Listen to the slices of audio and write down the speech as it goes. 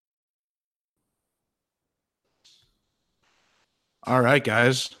All right,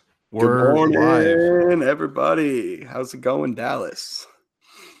 guys. Good We're live. morning, everybody. How's it going, Dallas?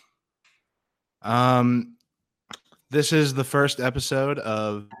 Um, this is the first episode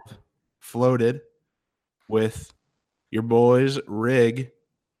of Floated with your boys Rig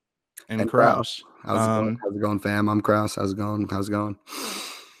and And Kraus. Kraus. How's it going? How's it going, fam? I'm Kraus. How's it going? How's it going?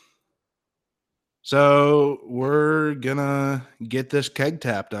 So we're gonna get this keg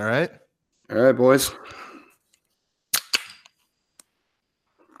tapped, all right? All right, boys.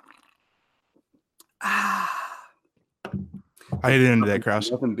 How you doing today, Kraus?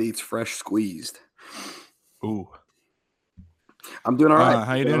 Nothing beats fresh squeezed. Ooh. I'm doing all right.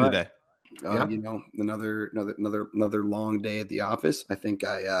 How you doing today? Yeah. Another long day at the office. I think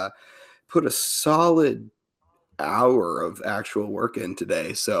I put a solid hour of actual work in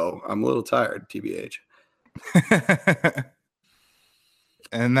today, so I'm a little tired, TBH.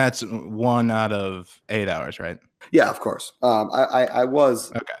 And that's 1 out of 8 hours, right? Yeah, of course. I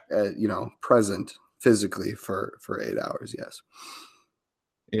was Okay. Present physically for 8 hours. Yes.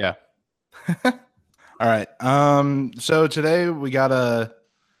 Yeah. All right. So today we got a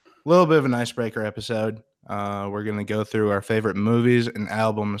little bit of an icebreaker episode. We're gonna go through our favorite movies and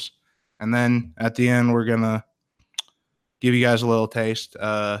albums, and then at the end we're gonna give you guys a little taste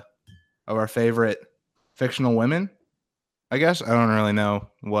of our favorite fictional women. I guess I don't really know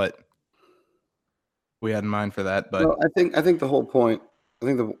what we had in mind for that, but Well, I think the whole point. I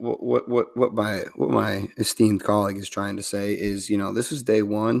think what my esteemed colleague is trying to say is, this is day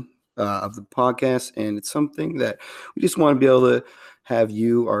one of the podcast, and it's something that we just want to be able to have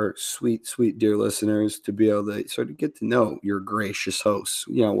you, our sweet dear listeners, to be able to sort of get to know your gracious hosts.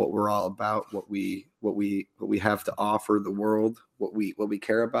 What we're all about, what we have to offer the world, what we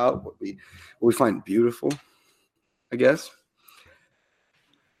care about, what we find beautiful. I guess.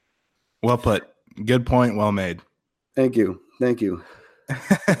 well put. Good point. Well made. Thank you.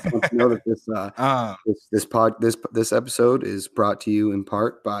 I want to know that this episode is brought to you in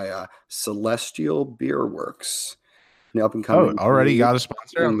part by Celestial Beer Works, an up and coming. Already got a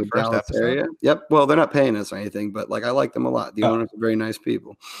sponsor on in the the first Dallas episode. area. Yep. Well, they're not paying us or anything, but I like them a lot. The owners are very nice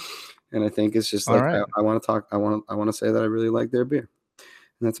people, and I think it's just All right. I want to talk. I want to say that I really like their beer,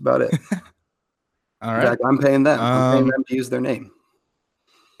 and that's about it. All In right. fact, I'm paying them. I'm paying them to use their name.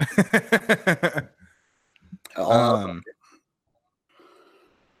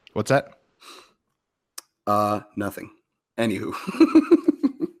 What's that? Nothing. Anywho.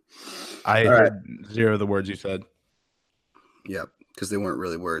 I heard zero of the words you said. Yep, because they weren't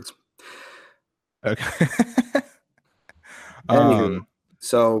really words. Okay. Anywho,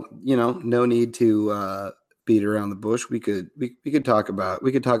 so no need to beat around the bush. We could talk about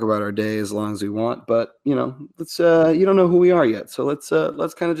our day as long as we want, but let's you don't know who we are yet, so let's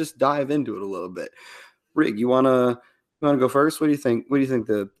kind of just dive into it a little bit. Rig, you wanna go first? What do you think? What do you think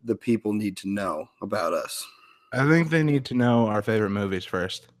the people need to know about us? I think they need to know our favorite movies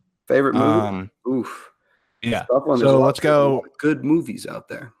first. Favorite movie? Oof. Yeah. So let's go. A lot of good movies out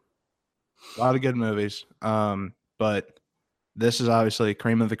there. A lot of good movies. But this is obviously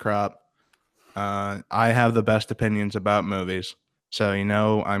cream of the crop. I have the best opinions about movies, so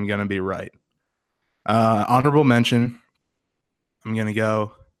I'm gonna be right. Honorable mention. I'm gonna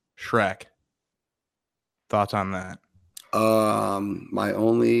go Shrek. Thoughts on that? My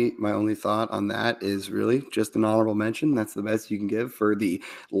only thought on that is really just an honorable mention. That's the best you can give for the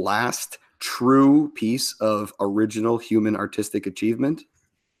last true piece of original human artistic achievement.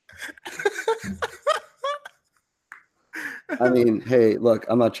 I mean, hey, look,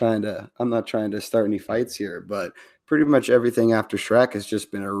 I'm not trying to start any fights here, but pretty much everything after Shrek has just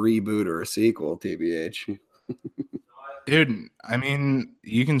been a reboot or a sequel, TBH. Dude, I mean,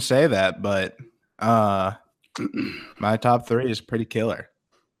 you can say that, but my top 3 is pretty killer.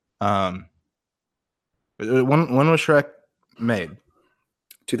 When was Shrek made?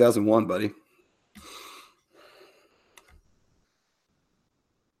 2001, buddy.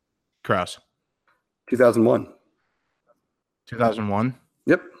 Kraus. 2001. 2001?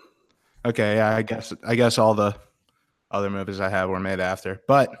 Yep. Okay, yeah, I guess all the other movies I have were made after.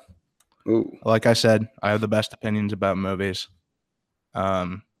 But like I said, I have the best opinions about movies.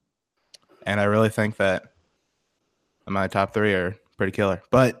 And I really think that my top 3 are pretty killer.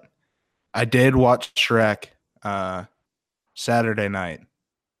 But I did watch Shrek Saturday night,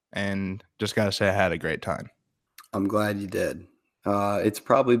 and just gotta say I had a great time. I'm glad you did. It's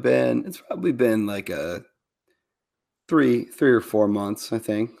probably been like a 3 or 4 months, I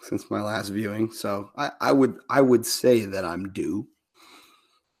think, since my last viewing. So I would say that I'm due.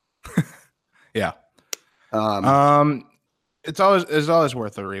 Yeah. It's always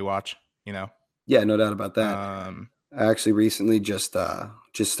worth a rewatch, Yeah, no doubt about that. I actually recently just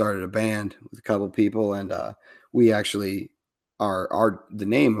started a band with a couple people, and we actually our the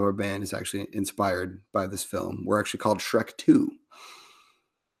name of our band is actually inspired by this film. We're actually called Shrek 2.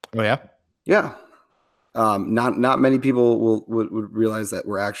 Oh yeah. Yeah. Not many people would realize that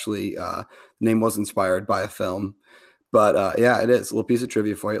we're actually name was inspired by a film, but yeah, it is a little piece of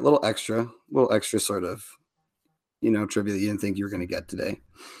trivia for you, little extra sort of trivia that you didn't think you were going to get today.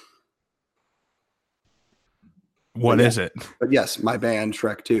 But What yeah, is it? but yes, my band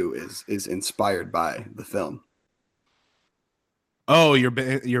Shrek 2 is inspired by the film. Oh, your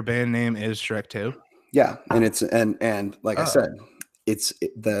band name is Shrek 2? Yeah, and it's and like I Oh, said,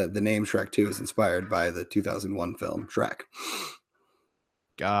 the name Shrek 2 is inspired by the 2001 film Shrek.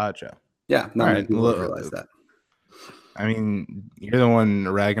 gotcha. Yeah, All not many right. people have realized that. I mean, you're the one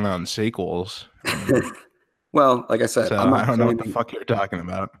ragging on sequels, Well, like I said, so I'm I not don't know what the claiming fuck you're talking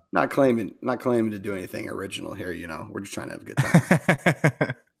about. not claiming to do anything original here, we're just trying to have a good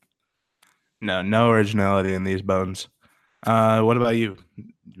time. No, no originality in these bones. What about you?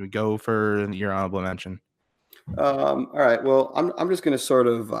 We go for your honorable mention. All right, well, I'm just gonna sort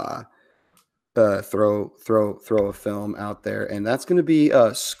of throw a film out there, and that's gonna be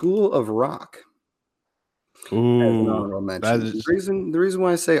School of Rock as an Ooh, honorable that mention. is The reason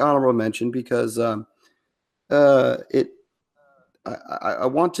why I say honorable mention because it I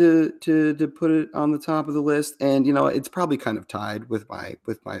want to put it on the top of the list, and it's probably kind of tied with my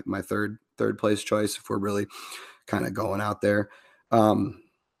third place choice if we're really kind of going out there. Um,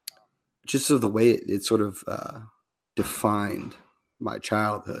 just so the way it sort of defined my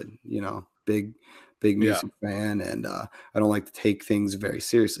childhood, big yeah. music fan, and I don't like to take things very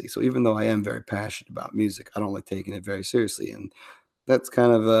seriously. So even though I am very passionate about music, I don't like taking it very seriously, and that's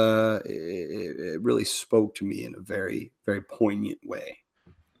kind of it really spoke to me in a very very poignant way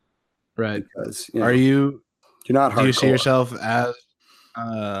Right. because Are you? you're not Do you see hardcore yourself as?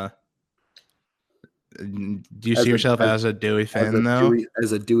 Uh, do you see as a yourself as a Dewey as fan though?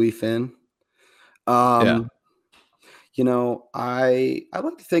 A Dewey fan. Yeah. Um, I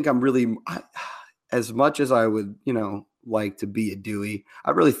like to think I'm really as much as I would like to be a Dewey.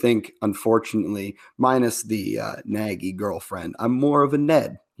 I really think, unfortunately, minus the naggy girlfriend, I'm more of a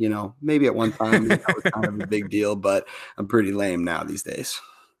Ned. Maybe at one time that was kind of a big deal, but I'm pretty lame now these days.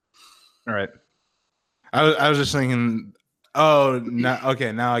 All right. I was just thinking. Oh, no.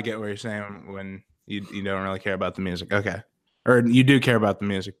 Okay, now I get what you're saying when you don't really care about the music. Okay, or you do care about the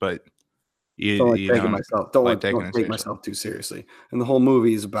music, but Don't like you taking don't myself like taking don't it take seriously. myself too seriously. And the whole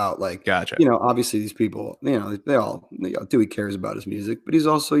movie is about like, Gotcha. obviously these people, they all Dewey cares about his music, but he's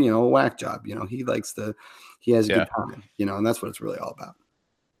also, a whack job. He has a good Yeah. time, and that's what it's really all about.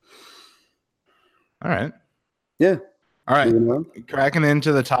 All right. Yeah. All right. Moving on. Cracking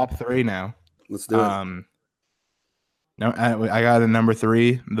into the top three now. Let's do it. Um, no, I got a number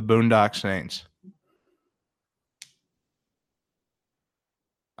three, the Boondock Saints.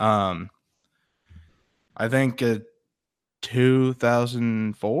 Um, I think a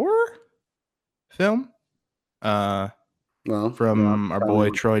 2004 film. Well, From our boy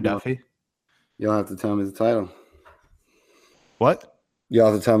Troy Duffy. you'll have to tell me the title. What?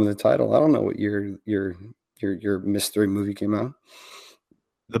 You'll have to tell me the title. I don't know what your mystery movie came out.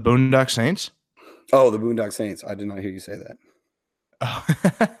 The Boondock Saints? Oh, the Boondock Saints. I did not hear you say that. Oh.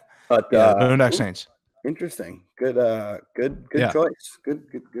 But Yeah, the Boondock Saints. interesting. Good Yeah. choice.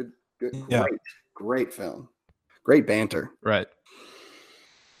 Good. Yeah. Great film. Great banter. Right.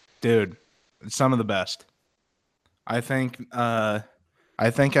 Dude, some of the best. I think I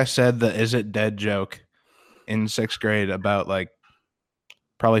said the "Is it dead" joke in 6th grade about like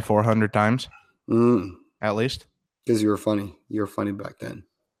probably 400 times at least. Because you were funny. You were funny back then.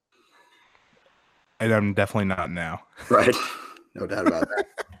 And I'm definitely not now. Right. No doubt about that.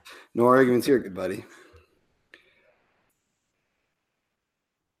 No arguments here, good buddy.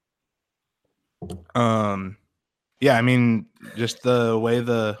 Yeah, I mean, just the way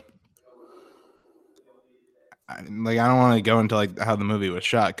I don't want to go into like how the movie was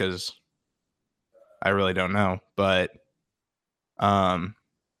shot because I really don't know, but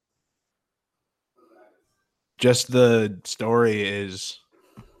just the story is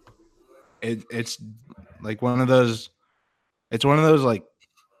it's like one of those like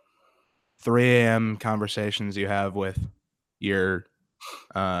 3 a.m. conversations you have with your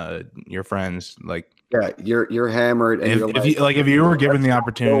friends. Like, Yeah, you're hammered and if you were given the "Let's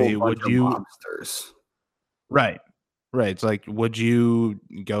opportunity, kill a bunch would of you? mobsters?" Right. It's like, would you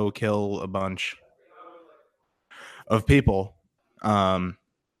go kill a bunch of people, bad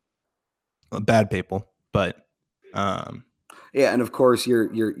people, but Yeah, and of course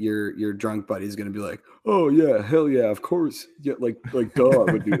your drunk buddy's gonna be like, "Oh yeah, hell yeah, of course, yeah, like duh,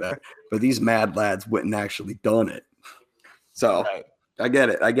 I would do that." But these mad lads wouldn't actually done it. So Right. I get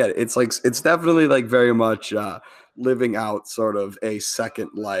it. I get it. It's like it's definitely like very much living out sort of a second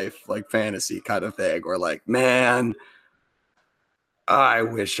life, like fantasy kind of thing. Or like, man, I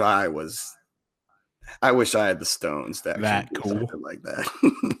wish I was. I wish I had the stones to actually That do cool. something like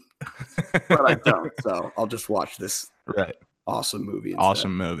that, but I don't. So I'll just watch this Right. awesome movie instead.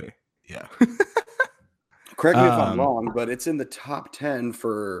 Awesome movie. Yeah. Correct me if I'm wrong, but it's in the top 10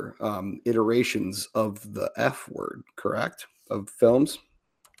 for iterations of the F word, correct? Of films.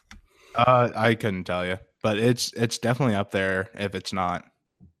 I couldn't tell you, but it's definitely up there if it's not.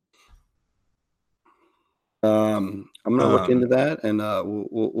 I'm gonna look into that, and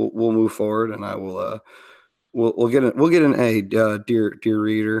we'll move forward, and I will we'll get an A, dear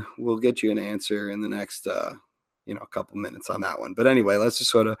reader. We'll get you an answer in the next couple minutes on that one. But anyway, let's just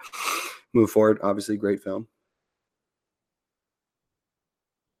sort of move forward. Obviously, great film.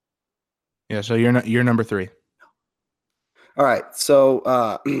 Yeah, so you're number 3. All right, so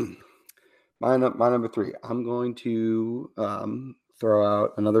my number 3. I'm going to throw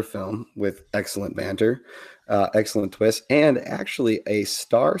out another film with excellent banter, excellent twist, and actually a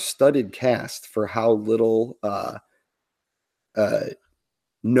star-studded cast for how little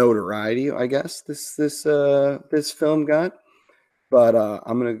notoriety, I guess this film got. But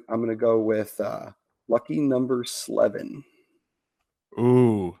I'm gonna go with Lucky Number 11.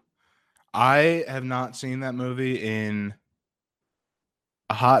 Ooh. I have not seen that movie in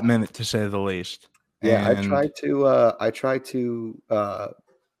a hot minute, to say the least. Yeah, I And try to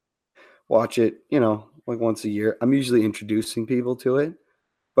watch it, like once a year. I'm usually introducing people to it,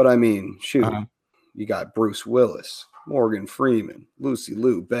 but I mean, shoot, you got Bruce Willis, Morgan Freeman, Lucy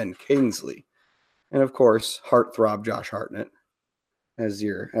Liu, Ben Kingsley, and of course, heartthrob Josh Hartnett as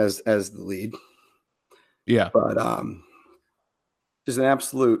the lead. yeah. But just an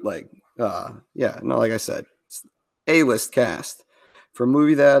absolute like like I said, A-list cast for a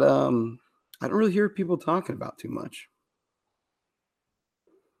movie that I don't really hear people talking about too much.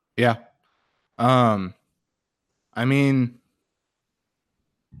 Yeah. I mean,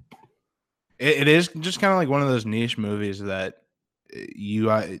 it is just kind of like one of those niche movies that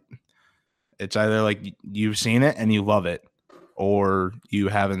it's either like you've seen it and you love it, or you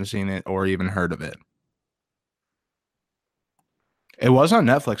haven't seen it or even heard of it. It was on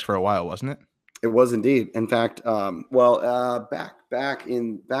Netflix for a while, wasn't it? It was indeed. In fact, back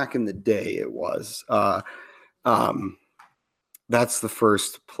in the day, it was. That's the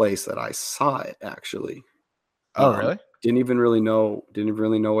first place that I saw it. Actually, Oh, really? Didn't even really know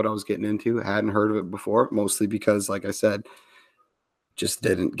what I was getting into. Hadn't heard of it before, mostly because, like I said, just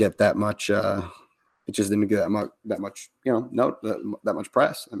didn't get that much. It just didn't get that much, that much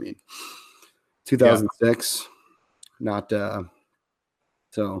press. I mean, 2006, not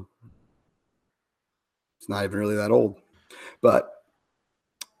so it's not even really that old. But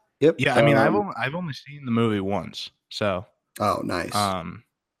yep. Yeah, I mean, I've only seen the movie once, so. Oh, nice.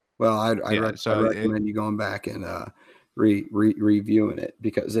 Well, I'd recommend you going back and reviewing it,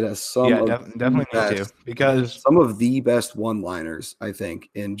 because it has definitely need to, because some of the best one-liners, I think,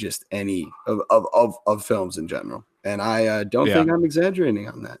 in just any of films in general. And I don't think I'm exaggerating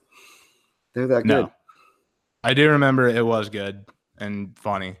on that. They're that good. No. I do remember it was good and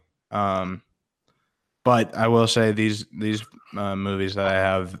funny. But I will say these movies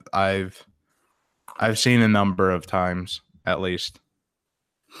that I've seen a number of times at least.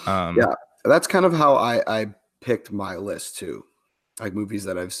 Yeah, that's kind of how I picked my list too, like movies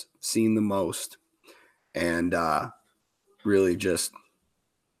that I've seen the most and really just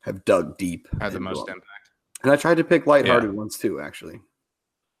have dug deep. Had the most impact. And I tried to pick lighthearted ones too, actually.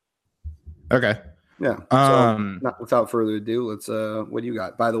 Okay. Yeah. So not without further ado, let's what do you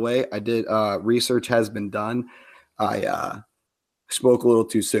got? By the way, I did research has been done. I spoke a little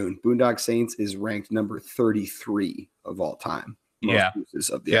too soon. Boondock Saints is ranked number 33 of all time. Yeah.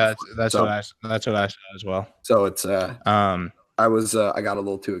 That's what I said as well. So it's I got a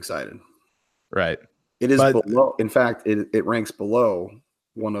little too excited. Right. It is below. In fact, it ranks below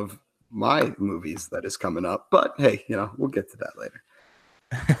one of my movies that is coming up. But hey, we'll get to that later.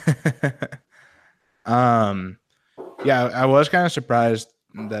 Yeah, I was kind of surprised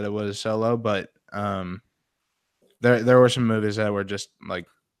that it was so low, but there were some movies that were just like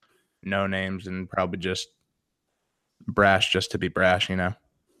no names and probably just brash just to be brash,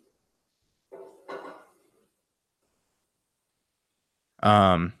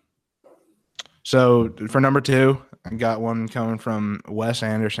 So for number 2, I got one coming from Wes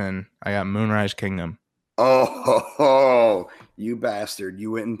Anderson. I got Moonrise Kingdom. Oh, you bastard!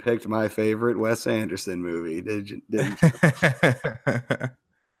 You went and picked my favorite Wes Anderson movie, did you? Didn't you?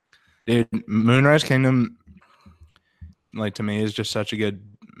 Dude, Moonrise Kingdom, like to me, is just such a good.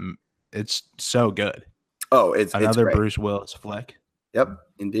 It's so good. Oh, it's Another great. Bruce Willis flick. Yep,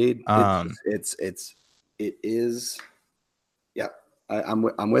 indeed. Um, It is. Yeah,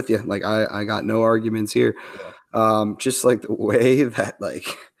 I'm with you. Like I got no arguments here. Just like the way that like,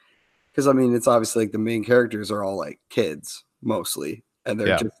 because I mean, it's obviously like the main characters are all like kids mostly, and they're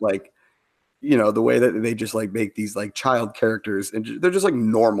yeah, just like, the way that they just like make these like child characters, and they're just like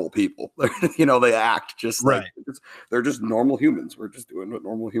normal people. They act just like right, they're just normal humans. We're just doing what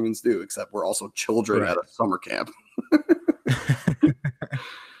normal humans do, except we're also children right. at a summer camp.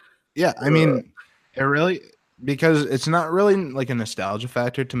 Yeah, I mean, it really because it's not really like a nostalgia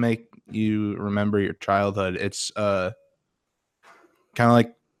factor to make you remember your childhood. It's kind of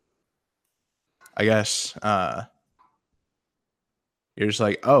like I guess you're just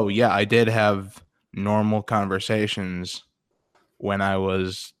like, oh yeah, I did have normal conversations when I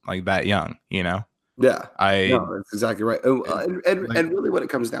was like that young. Yeah, I no, that's exactly right. Oh, like and really, what it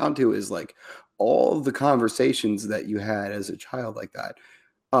comes down to is like all of the conversations that you had as a child, like that,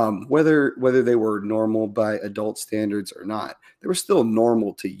 whether they were normal by adult standards or not, they were still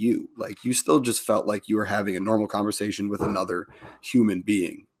normal to you. Like you still just felt like you were having a normal conversation with another human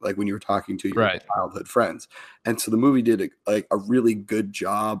being, like when you were talking to your right. childhood friends. And so the movie did a really good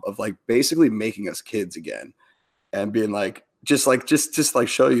job of like basically making us kids again and being like just like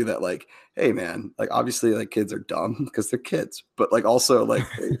show you that like, hey man, like obviously like kids are dumb because they're kids, but like also like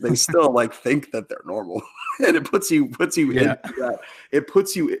they still like think that they're normal. And it puts you Yeah. into that, it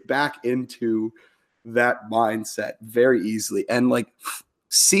puts you back into that mindset very easily and like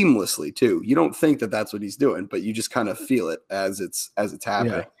seamlessly too. You don't think that that's what he's doing, but you just kind of feel it as it's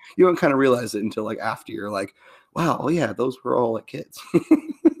happening. Yeah. You don't kind of realize it until like after you're like, wow, oh yeah, those were all like kids.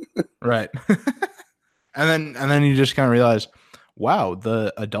 Right. and then you just kind of realize, wow,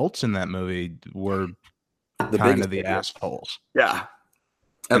 the adults in that movie were The kind biggest of the idea. assholes Yeah,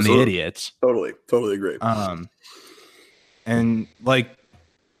 and the absolutely. idiots. Totally agree. And like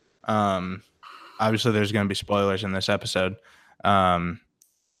obviously there's going to be spoilers in this episode.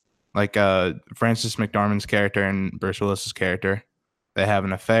 Like Frances McDormand's character and Bruce Willis's character, they have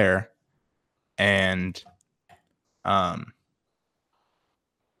an affair, and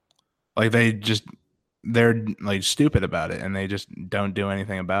like they're like stupid about it, and they just don't do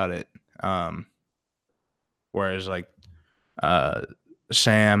anything about it. Whereas like uh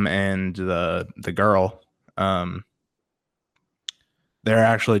Sam and the girl, they're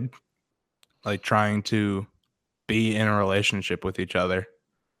actually like trying to be in a relationship with each other.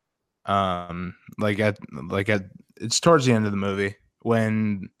 Like at it's towards the end of the movie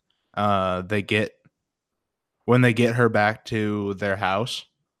when they get her back to their house,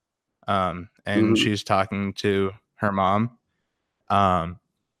 and Mhm. she's talking to her mom.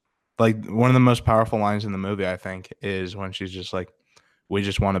 Like one of the most powerful lines in the movie, I think, is when she's just like, we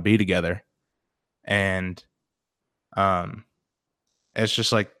just want to be together. And it's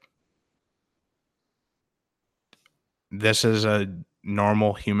just like, this is a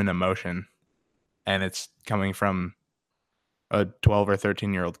normal human emotion, and it's coming from a 12 or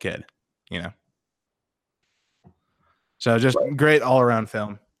 13-year-old kid, you know? So just Right. great all around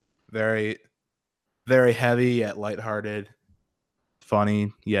film. Very, very heavy yet lighthearted,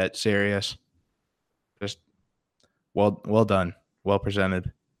 funny yet serious. Just well done, well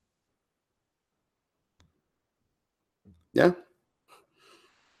presented. Yeah.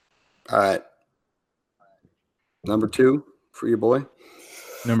 All right. Number 2 for your boy.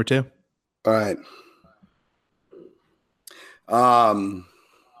 Number 2. All right.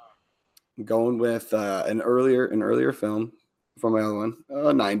 Going with an earlier film from my other one,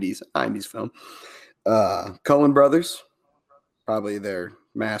 90s film. Coen Brothers, probably their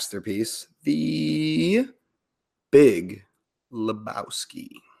masterpiece, The Big Lebowski.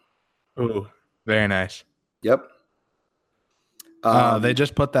 Ooh, very nice. Yep. They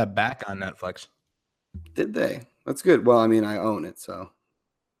just put that back on Netflix. Did they? That's good. Well, I mean, I own it, so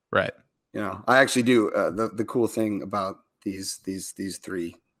Right. I actually do. The cool thing about these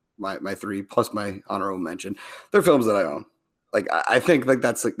three, my three plus my honorable mention, they're films that I own. Like I think like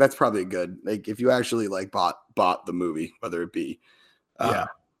that's probably good. Like if you actually like bought the movie, whether it be, Yeah.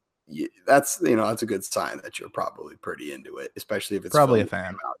 that's that's a good sign that you're probably pretty into it, especially if it's Probably a filmed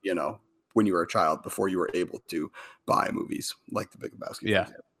fan. out, when you were a child before you were able to buy movies like The Big Lebowski. Yeah.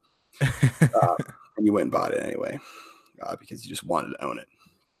 And you went and bought it anyway because you just wanted to own it.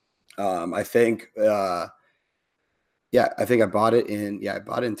 I think I bought it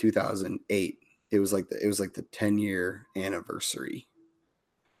in 2008. it was like the 10-year anniversary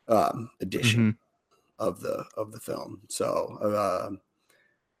edition Hmm. of the film. So I've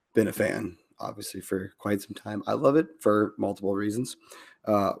been a fan, obviously, for quite some time. I love it for multiple reasons.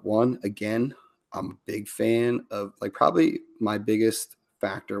 One, again, I'm a big fan of, like, probably my biggest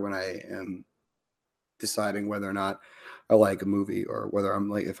factor when I am deciding whether or not I like a movie, or whether I'm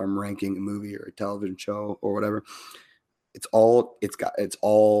like, if I'm ranking a movie or a television show or whatever, it's all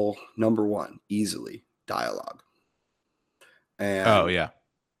number one, easily, dialogue. Oh And yeah.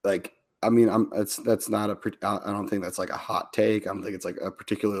 like, I mean, that's not I don't think that's like a hot take. I don't think it's like a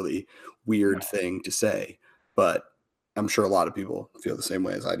particularly weird thing to say, but I'm sure a lot of people feel the same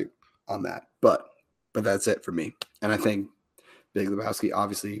way as I do on that. But that's it for me. And I think Big Lebowski,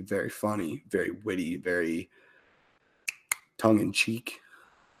 obviously very funny, very witty, very tongue in cheek,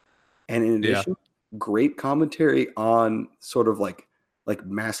 and in Yeah. addition, great commentary on sort of like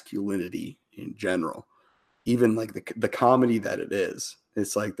masculinity in general. Even like the comedy that it is,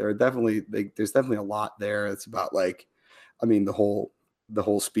 it's like there's definitely a lot there. It's about, like, I mean, the whole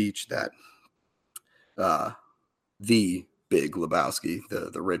speech that uh the Big Lebowski,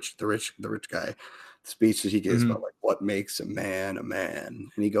 the rich guy, the speech that he gives Hmm. about, like, what makes a man,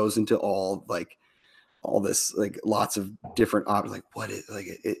 and he goes into all this, like, lots of different options, like, what is, like,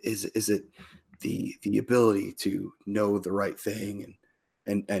 is it the ability to know the right thing,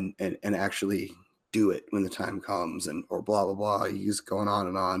 and actually do it when the time comes, and or blah blah blah. He's going on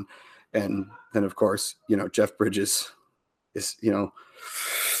and on. And then, of course, Jeff Bridges is,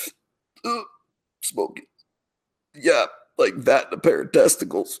 smoking, yeah, like that, and a pair of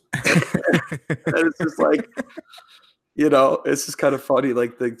testicles. And it's just like, it's just kind of funny,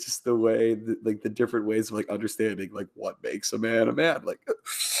 like, just the way, like, the different ways of, like, understanding, like, what makes a man, like,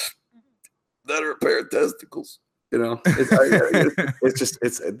 that are a pair of testicles. It's just,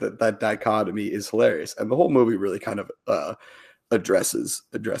 that dichotomy is hilarious, and the whole movie really kind of addresses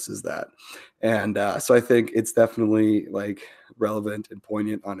that. And so I think it's definitely, like, relevant and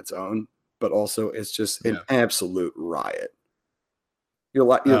poignant on its own, but also it's just an Yeah. absolute riot. You're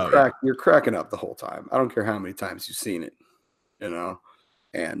Oh yeah. you're cracking up the whole time. I don't care how many times you've seen it, you know,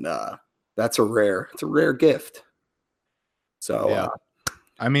 and it's a rare gift. So Yeah.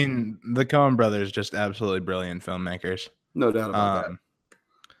 I mean, the Coen brothers just absolutely brilliant filmmakers. no doubt about that. Um,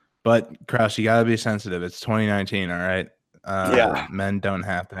 but Kraus, you gotta be sensitive. It's 2019, all right. Yeah. Men don't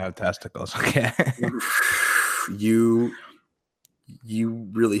have to have testicles. Okay. You you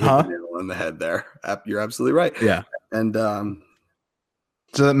really hit the Huh? nail on the head there. You're absolutely right. Yeah. And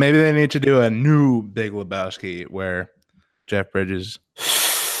So maybe they need to do a new Big Lebowski where Jeff Bridges,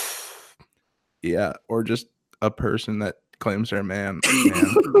 yeah, or just a person that claims they're man.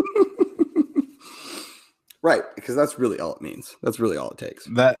 right, because that's really all it means. That's really all it takes.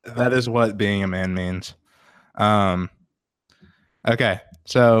 That is what being a man means. Um, okay,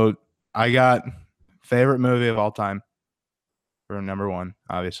 so I got favorite movie of all time for number one,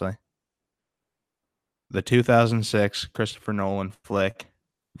 obviously. The 2006 Christopher Nolan flick,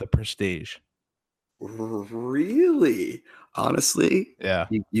 The Prestige. Really? Honestly, Yeah.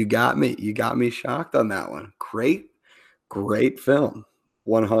 you got me. You got me shocked on that one. Great film.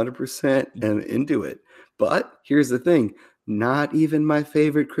 100% and into it. But here's the thing, not even my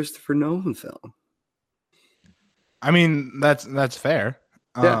favorite Christopher Nolan film. I mean, that's fair.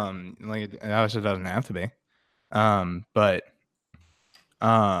 Yeah. Like it obviously doesn't have to be. But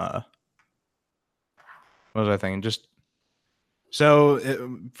uh what was I thinking? Just so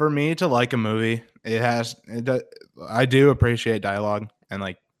for me to like a movie, I do appreciate dialogue, and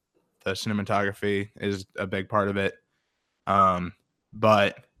like the cinematography is a big part of it.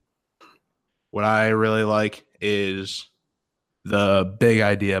 But what I really like is the big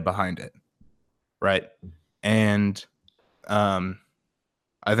idea behind it, right? And um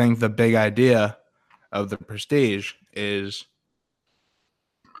I think the big idea of The Prestige is,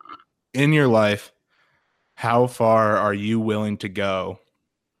 in your life, how far are you willing to go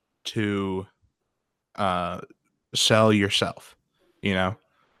to uh, sell yourself? You know,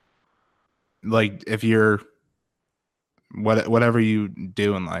 like if you're whatever you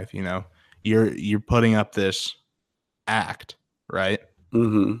do in life, you're putting up this act, right?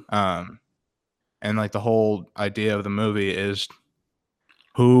 Mm-hmm. Um, and like the whole idea of the movie is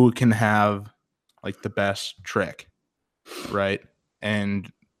who can have like the best trick, right?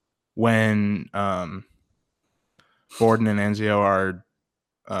 And when Borden and Anzio are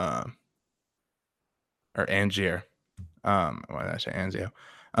uh, or Angier. Why did I say Anzio?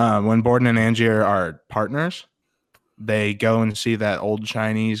 When Borden and Angier are partners, they go and see that old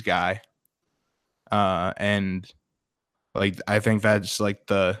Chinese guy. And like I think that's like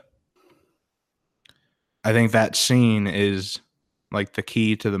I think that scene is like the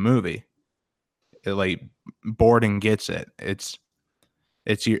key to the movie. Like Borden gets it. It's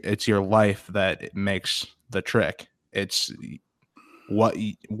your life that it makes the trick. It's what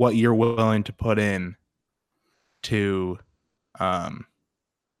you're willing to put in to, um,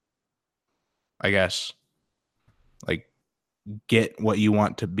 I guess, like get what you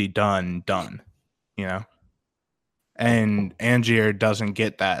want to be done. You know, and Angier doesn't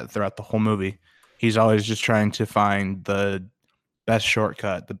get that throughout the whole movie. He's always just trying to find the best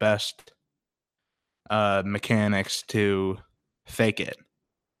shortcut, the best mechanics to fake it.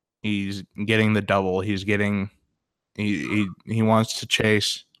 He's getting the double. He wants to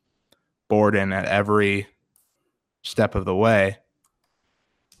chase Borden at every step of the way,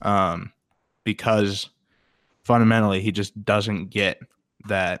 um, because fundamentally he just doesn't get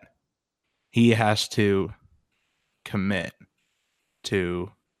that he has to commit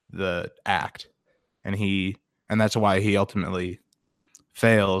to the act, and that's why he ultimately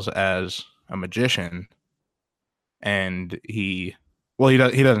fails as a magician. And he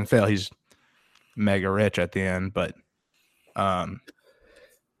doesn't fail. He's mega rich at the end, but um,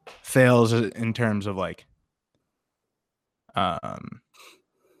 fails in terms of like um,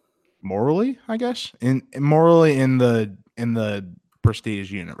 morally, I guess, in morally in the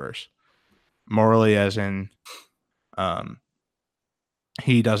prestige universe. Morally, as in, um,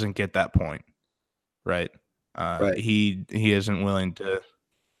 he doesn't get that point, right? Right. He isn't willing to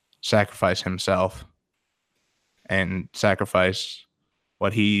sacrifice himself and sacrifice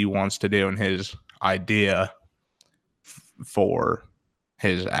what he wants to do in his idea for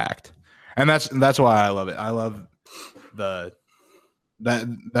his act. And that's why I love it. I love the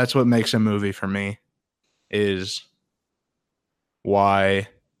that's what makes a movie for me, is why,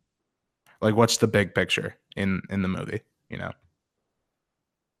 like, what's the big picture in the movie, you know?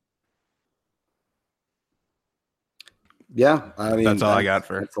 Yeah, I mean That's all I got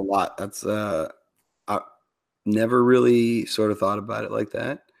for. that's a lot. That's I never really sort of thought about it like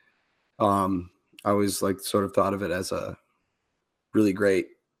that. I always like sort of thought of it as a really great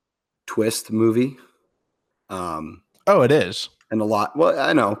twist movie. Um, Oh, it is. and a lot. Well,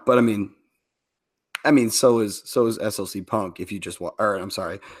 I know, but I mean, so is SLC Punk. If you just or I'm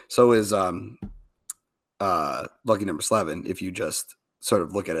sorry, so is Lucky Number 11. If you just sort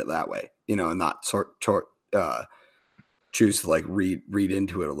of look at it that way, you know, and not choose to like read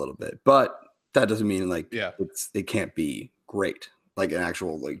into it a little bit. But that doesn't mean like Yeah. it can't be great, like an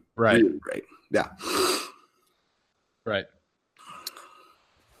actual like Right. really great. Yeah. Right.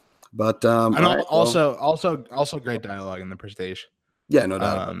 But And all right, well, also great dialogue in the Prestige. yeah, no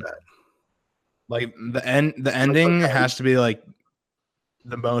doubt about that. Like the ending has to be like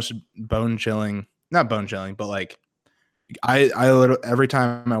the most bone chilling, not bone chilling, but like I literally, every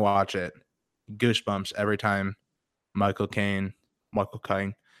time I watch it, goosebumps every time Michael Caine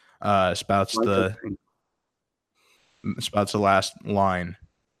spouts Michael the last line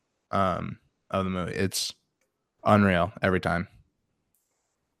of the movie. It's unreal every time.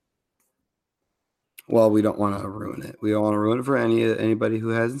 Well, we don't want to ruin it. We don't want to ruin it for anybody who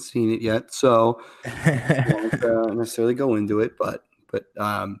hasn't seen it yet. So won't necessarily go into it, but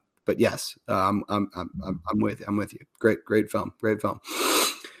yes, I'm with you. Great film.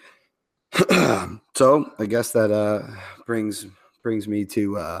 So I guess that brings me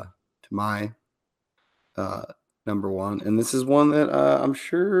to my number one, and this is one that I'm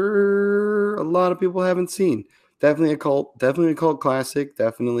sure a lot of people haven't seen. Definitely a cult classic.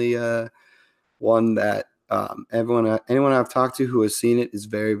 Definitely one that anyone I've talked to who has seen it is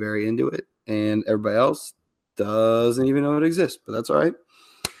very, very into it, and everybody else doesn't even know it exists. But that's all right.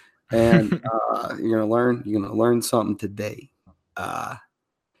 And you're gonna learn something today.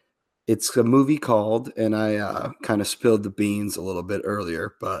 It's a movie called, and I kind of spilled the beans a little bit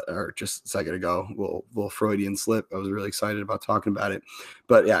earlier, or just a second ago, little Freudian slip. I was really excited about talking about it,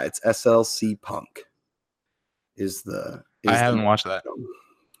 but yeah, it's SLC Punk. I haven't watched that.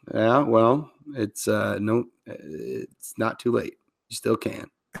 Yeah, well, it's it's not too late. You still can.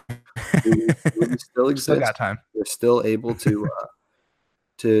 Movie still exists. Still got time. You're still able to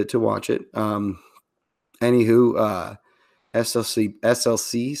watch it. Anywho,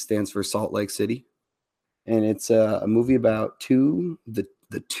 SLC stands for Salt Lake City, and it's a movie about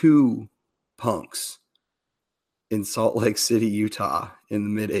the two punks in Salt Lake City, Utah, in the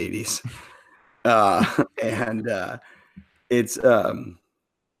mid '80s, and it's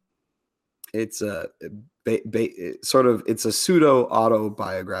a sort of it's a pseudo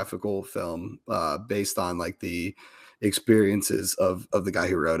autobiographical film based on like the experiences of the guy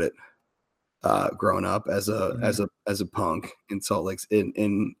who wrote it. growing up as a punk in Salt Lake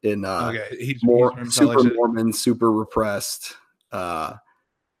in Okay, he's more from Salt Lake super City. Mormon, super repressed,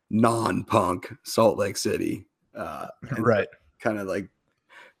 non-punk Salt Lake City, and Right. kind of like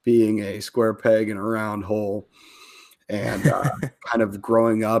being a square peg in a round hole, and kind of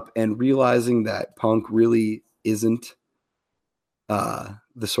growing up and realizing that punk really isn't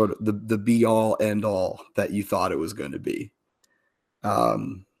the sort of the be all end all that you thought it was going to be.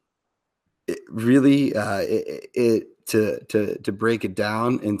 It really to break it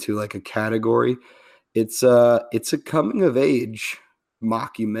down into like a category, it's a coming of age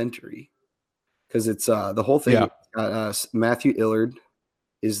mockumentary, because it's the whole thing. Yeah. Matthew Illard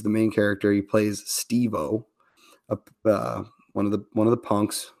is the main character. He plays Steve-O, one of the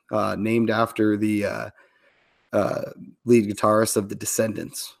punks, named after the lead guitarist of the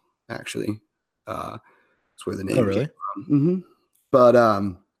Descendants. Actually, that's where the name Oh, really? came from. Mm-hmm. But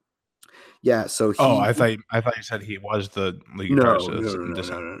yeah. So Oh, I thought you said he was the lead guitarist. No.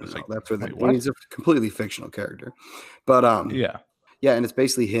 That's where he's a completely fictional character. But yeah. Yeah, and it's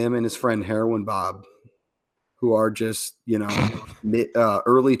basically him and his friend Heroin Bob, who are just,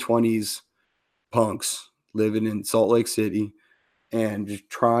 early 20s punks living in Salt Lake City and just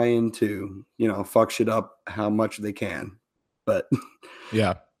trying to, fuck shit up how much they can. But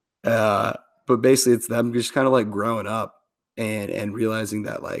yeah. But basically it's them just kind of like growing up and realizing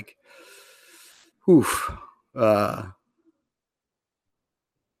that like,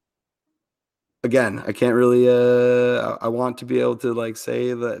 again, I can't really I want to be able to like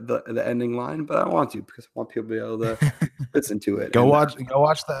say the ending line, but I don't want to, because I want people to be able to listen to it. Go watch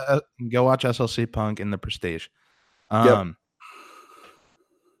SLC Punk in the Prestige. Yep.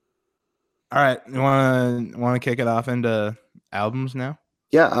 All right, you want to kick it off into albums now?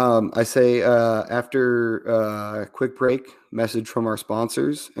 Yeah, I say after a quick break, message from our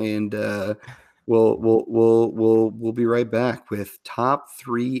sponsors, and we'll be right back with top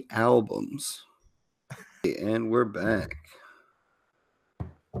 3 albums. And we're back.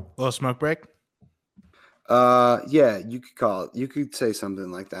 Little smoke break. Yeah, you could call it. You could say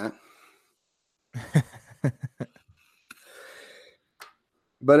something like that.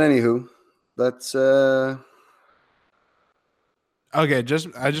 But anywho, let's okay, I just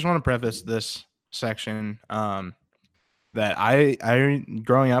want to preface this section that I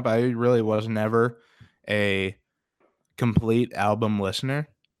growing up, I really was never a complete album listener.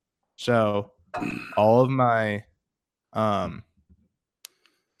 So all of my I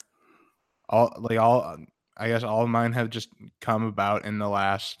guess all of mine have just come about in the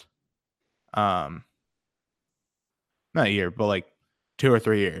last not a year, but like 2 or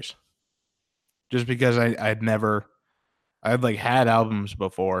 3 years. Just because I'd like had albums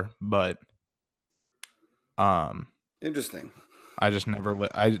before, but interesting. I just never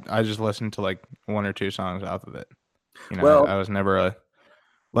I just listened to like 1 or 2 songs off of it. Well, I was never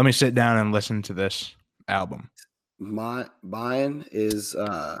let me sit down and listen to this album. Mine is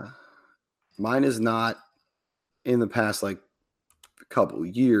not in the past like a couple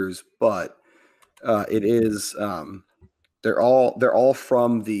years, but it is they're all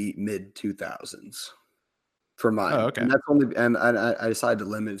from the mid 2000s for mine. Oh, okay. And that's only, and I decided to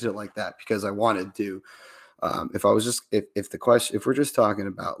limit it like that because I wanted to. If we're just talking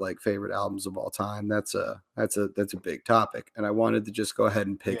about like favorite albums of all time, that's a big topic, and I wanted to just go ahead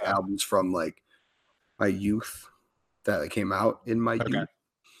and pick albums from like my youth that came out in my youth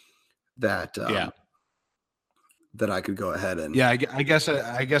that that I could go ahead and I guess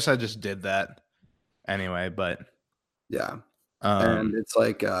I just did that anyway, but and it's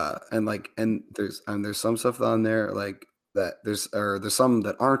like and there's some stuff on there like that there's some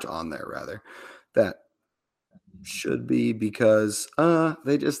that aren't on there rather that should be, because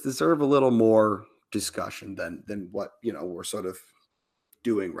they just deserve a little more discussion than what we're sort of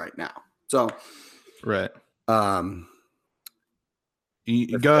doing right now. So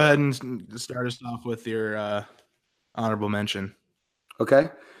you go ahead and start us off with your honorable mention.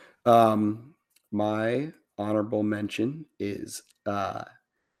 Okay. My honorable mention is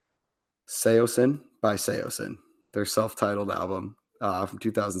Seosin by Seosin, their self-titled album from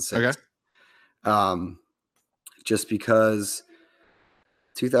 2006. Okay. Just because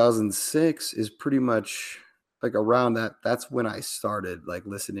 2006 is pretty much like around that's when I started like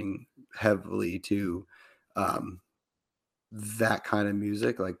listening heavily to that kind of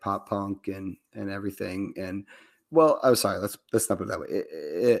music, like pop punk and everything. And well, I'm sorry, let's not put it that way.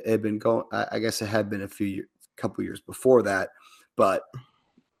 It had been going, I guess it had been couple years before that, but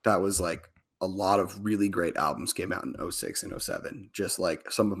that was like a lot of really great albums came out in 06 and 07. Just like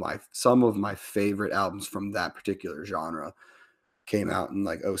some of my favorite albums from that particular genre came out in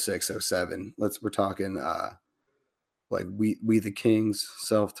like 06, 07. We're talking like We the Kings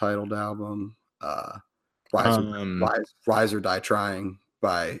self-titled album, Rise or Die Trying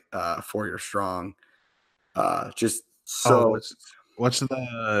by 4 Year Strong. Just so what's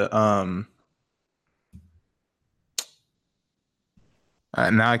the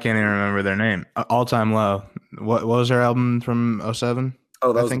now I can't even remember their name. All Time Low. What was their album from 07?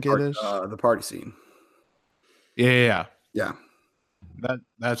 Oh, that I was think it is the Party Scene. Yeah.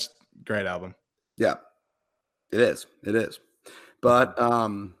 That's great album. Yeah, it is. But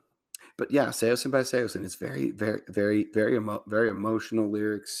yeah, Seosin by Seosin. It's very, very, very, very, very emotional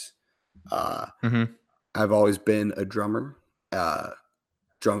lyrics. I've always been a drummer.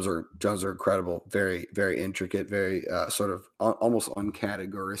 Drums are incredible. Very, very intricate. Very sort of almost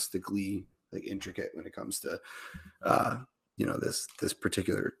uncategoristically like intricate when it comes to this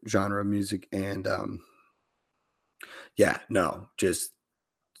particular genre of music. And just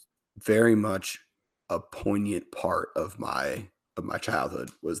very much a poignant part of my childhood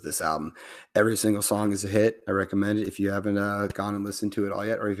was this album. Every single song is a hit. I recommend it if you haven't gone and listened to it all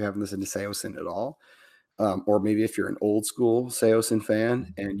yet, or if you haven't listened to Seosin at all, or maybe if you're an old school Seosin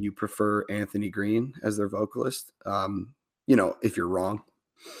fan and you prefer Anthony Green as their vocalist. If you're wrong.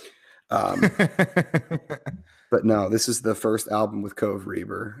 But no, this is the first album with Cove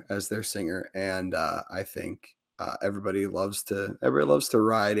Reber as their singer, and I think everybody loves to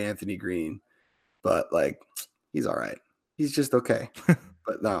ride Anthony Green, but like he's all right. He's just okay.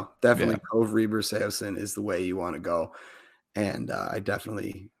 But no, definitely Cove Reber Seosin is the way you want to go. And I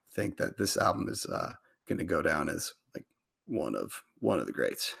definitely think that this album is going to go down as like one of the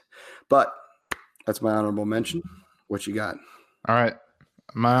greats. But that's my honorable mention. What you got? All right.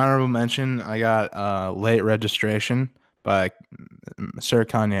 My honorable mention, I got Late Registration by Sir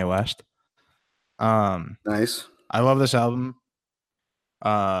Kanye West. Nice. I love this album.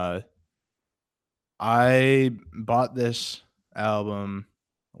 I bought this album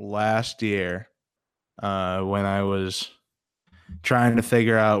last year when I was trying to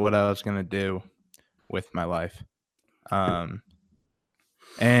figure out what I was going to do with my life. And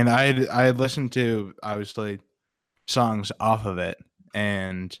I had listened to, obviously, songs off of it,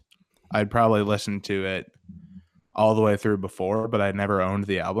 and I'd probably listened to it all the way through before, but I'd never owned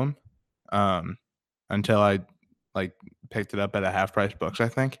the album until I picked it up at a Half Price Books, I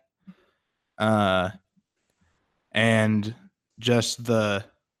think. And just the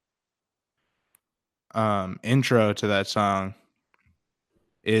intro to that song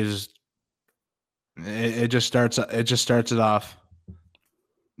is it just starts it off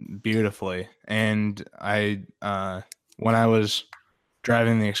beautifully. And I when I was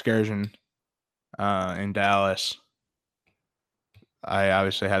driving the excursion in Dallas, I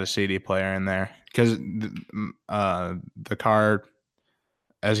obviously had a CD player in there because the car,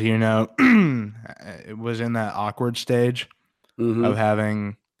 as you know, it was in that awkward stage of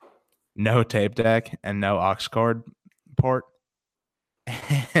having no tape deck and no aux cord port.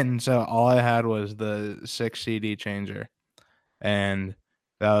 And so all I had was the 6 CD changer. And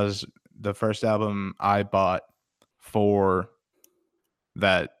that was the first album I bought for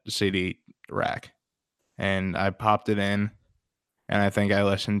that CD rack. And I popped it in, and I think I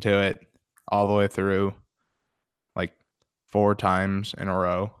listened to it all the way through like 4 times in a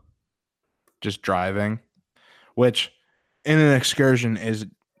row, just driving, which in an excursion is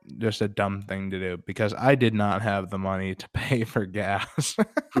just a dumb thing to do because I did not have the money to pay for gas.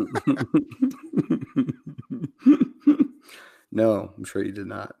 No, I'm sure you did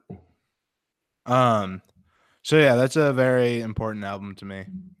not. So yeah, that's a very important album to me.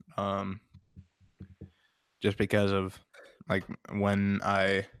 Just because of like when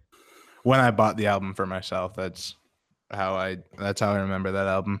I bought the album for myself, that's how I remember that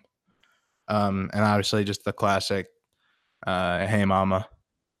album. And obviously just the classic Hey Mama.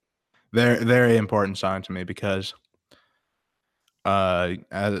 Very important song to me because as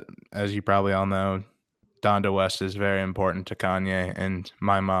you probably all know, Donda West is very important to Kanye, and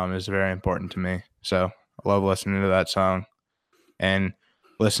my mom is very important to me. So I love listening to that song, and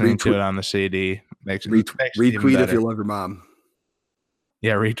listening to it on the CD makes retweet if you love your mom.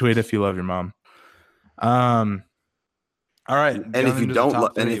 Yeah, retweet if you love your mom. All right, and if you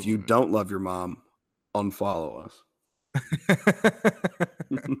don't love your mom, unfollow us.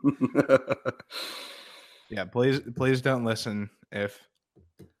 Yeah, please don't listen if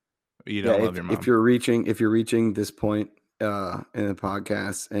you don't love your mom. If you're reaching this point in the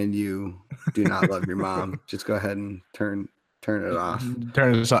podcast and you do not love your mom, just go ahead and turn it off.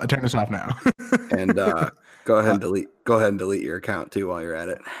 Turn this off now. And go ahead and delete your account too while you're at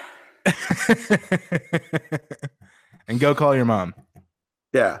it. And go call your mom.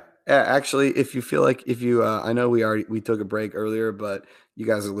 Yeah. Actually, if you feel like I know we took a break earlier, but you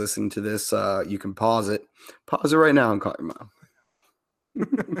guys are listening to this, you can pause it right now and call your mom.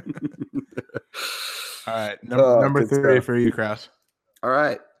 All right, number Good 3 stuff. for you, Kraus. All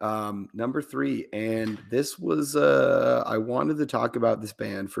right, number 3, and this was I wanted to talk about this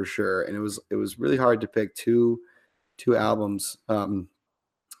band for sure, and it was really hard to pick two albums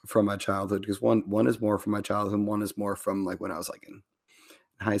from my childhood, because one is more from my childhood, and one is more from like when I was like in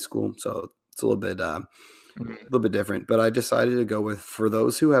high school, so it's a little bit different. But I decided to go with "For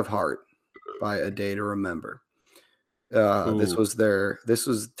Those Who Have Heart" by A Day to Remember. This was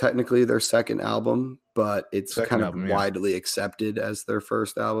technically their second album, but it's kind of widely accepted as their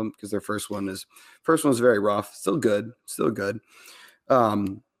first album, because their first one was very rough. Still good. How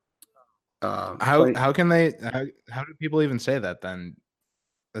do people even say that then?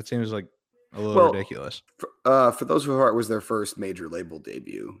 That seems like a little ridiculous. For Those Who Have Heart was their first major label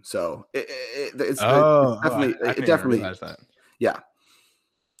debut, so it's definitely realize that. Yeah,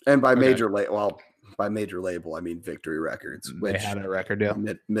 and by major label, I mean Victory Records, which they had a record deal,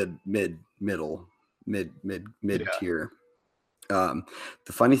 mid tier. The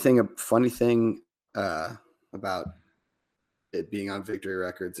funny thing about it being on Victory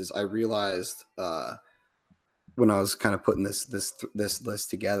Records is I realized when I was kind of putting this list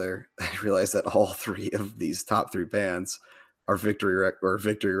together, I realized that all 3 of these top 3 bands are Victory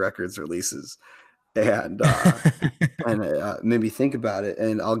Records releases. And and it made me think about it,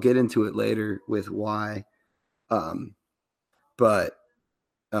 and I'll get into it later with why. But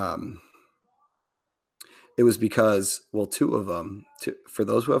it was because, well, 2 of them, For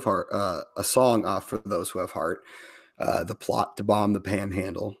Those Who Have Heart, a song off For Those Who Have Heart, The Plot to Bomb the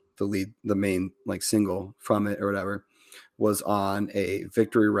Panhandle, the main like single from it or whatever, was on a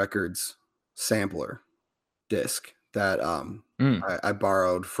Victory Records sampler disc that I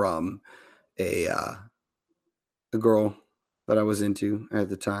borrowed from a girl that I was into at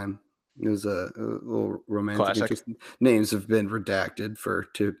the time. It was a little romantic interest. Names have been redacted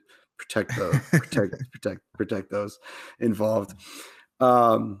to protect those involved.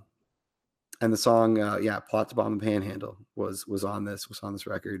 And the song, "Plot to Bomb the Panhandle" was on this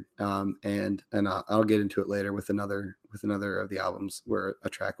record. And I'll get into it later with another of the albums where a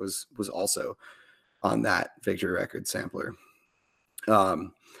track was also on that Victory Records sampler.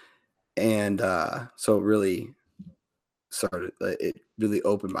 So it really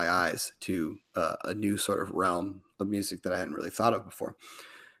opened my eyes to a new sort of realm of music that I hadn't really thought of before.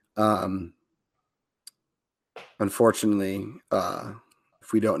 Unfortunately,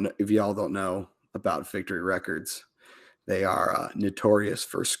 if y'all don't know about Victory Records, they are notorious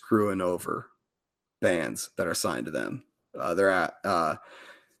for screwing over bands that are signed to them.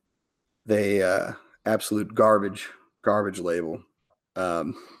 They absolute garbage label.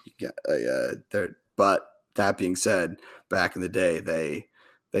 But that being said, back in the day,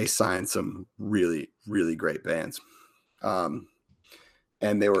 they signed some really, really great bands. And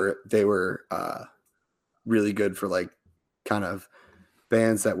they were really good for like kind of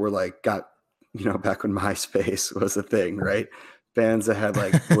bands that were like back when MySpace was a thing, right? Bands that had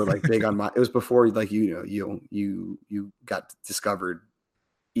like were like big on it was before like you got discovered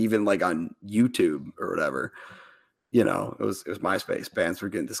even like on YouTube or whatever. It was MySpace. Bands were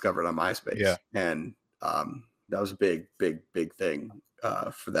getting discovered on MySpace. Yeah. And that was a big thing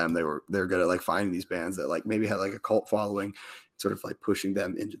for them. They were good at like finding these bands that like maybe had like a cult following, sort of like pushing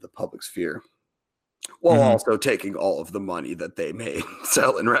them into the public sphere, while also taking all of the money that they made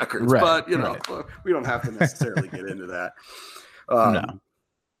selling records. Right, but we don't have to necessarily get into that. No.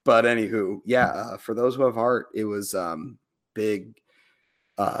 But anywho, For Those Who Have Heart, it was big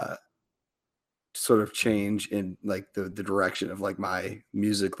sort of change in like the direction of like my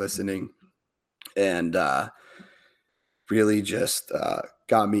music listening, and really just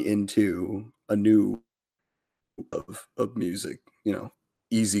got me into a new of music,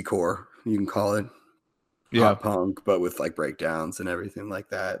 easycore, you can call it. Pop punk, but with like breakdowns and everything like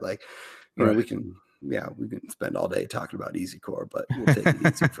that. Like, we can spend all day talking about easycore, but we'll take it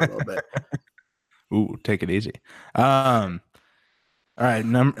easy for a little bit. Ooh, take it easy. All right,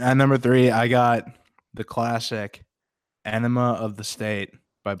 at number 3, I got the classic "Enema of the State"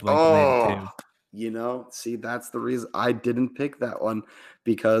 by Blink-182. See, that's the reason I didn't pick that one,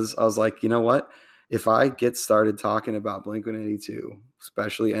 because I was like, you know what? If I get started talking about Blink-182,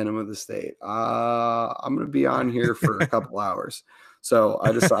 especially Enema of the State, I'm going to be on here for a couple hours. So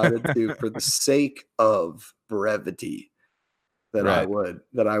I decided to, for the sake of brevity, that I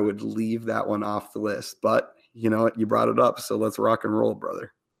would leave that one off the list. But you know what? You brought it up, so let's rock and roll,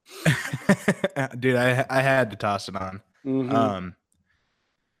 brother. Dude, I had to toss it on. Mm-hmm. Um,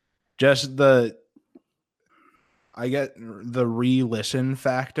 just I get the re-listen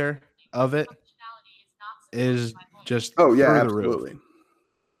factor of it is just Oh yeah, through the roof, absolutely.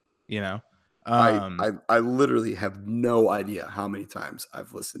 you know. I, Um, I I literally have no idea how many times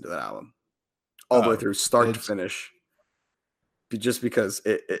I've listened to that album all the way oh, through, start to it's finish, just because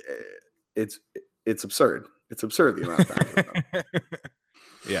it's it's absurd. It's absurd the amount of times I've done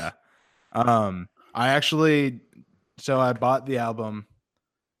yeah. I actually, so I bought the album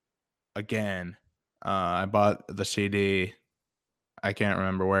again. I bought the CD. I can't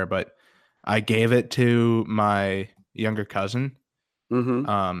remember where, but I gave it to my younger cousin, it.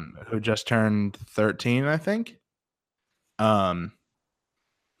 Mm-hmm. who just turned 13, I think. Um,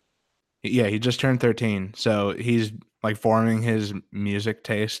 yeah, he just turned 13, so he's like forming his music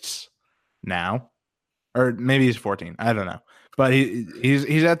tastes now, or maybe he's 14. I don't know, but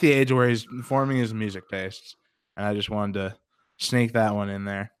he's at the age where he's forming his music tastes, and I just wanted to sneak that one in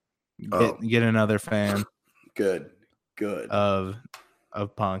there, Oh, get another fan good, good. of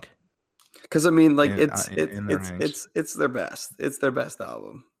punk Because I mean, like in the ranks. it's their best. It's their best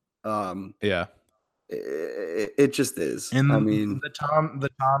album. Um, Yeah. it just is. I And mean, the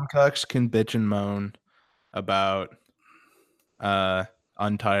Tom Cooks can bitch and moan about uh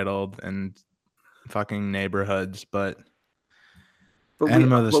Untitled and fucking Neighborhoods, but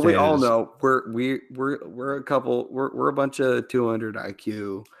Enema of the but we State all is know we're a couple. We're a bunch of 200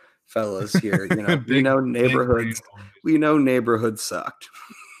 IQ fellas here. You know, we know big brain neighborhoods. We know neighborhoods sucked.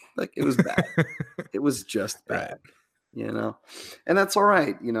 Like it was bad. boys. It was just Right. bad. You know, and that's all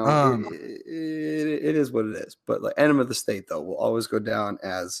right. You know, Um it is what it is. But like Enema of the State, though, will always go down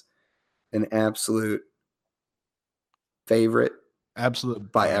as an absolute favorite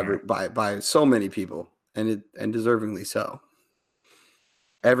absolute by every banger. by so many people, and deservingly so.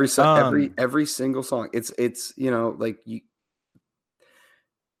 Um Every single song. It's you know, like you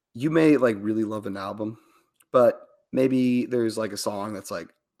may like really love an album, but maybe there's like a song that's like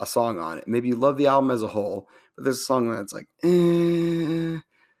a song on it. Maybe you love the album as a whole, but there's a song that's like, I'm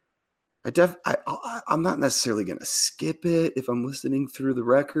not necessarily gonna skip it if I'm listening through the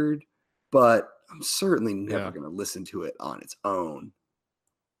record, but I'm certainly never yeah. gonna listen to it on its own.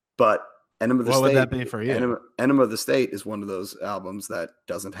 But What would that be for you? Enema of the State is one of those albums that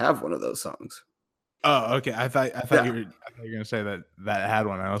doesn't have one of those songs. Oh, okay. Yeah. I thought you were gonna say that had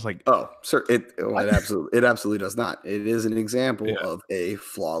one. I was like, Oh, sir. what? It absolutely does not. It is an example Yeah. of a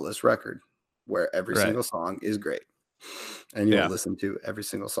flawless record where every Right. single song is great, and you'll Yeah. listen to every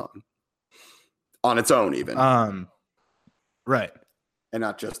single song on its own, even, Right. and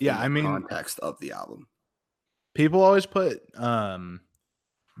not just Yeah, in I the mean, context of the album. people always put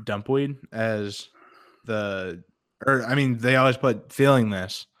Dumpweed as or I mean, they always put Feeling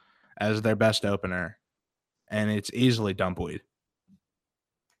This as their best opener, and it's easily Dumpweed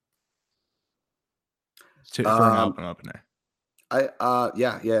for an Um, album opener.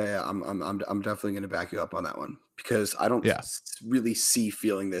 yeah. I'm definitely going to back you up on that one because I don't Yeah. really see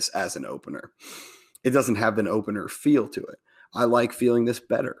Feeling This as an opener. It doesn't have an opener feel to it. I like Feeling This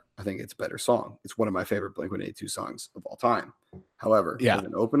better. I think it's a better song. It's one of my favorite Blink-182 songs of all time. However, Yeah. as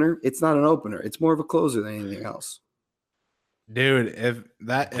an opener, it's not an opener. It's more of a closer than anything else. Dude, if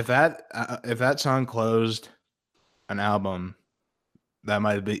that song closed an album, that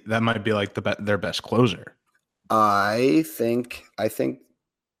might be like their best closer. I think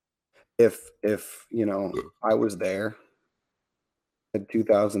if you know I was there in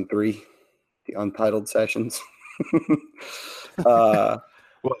 2003, the Untitled sessions. uh,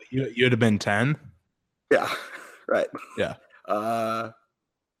 Well, you'd have been 10. yeah, right. Yeah.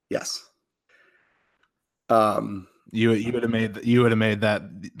 Yes. You would have made that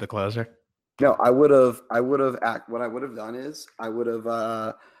the closer. No, I would have what I would have done is I would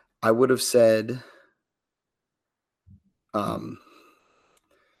have said I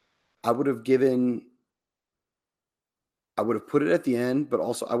would have put it at the end, but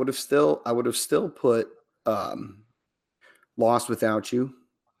also I would have still put Lost Without You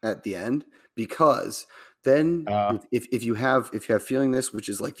at the end, because then if you have Feeling This, which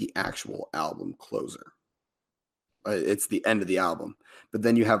is like the actual album closer, it's the end of the album, but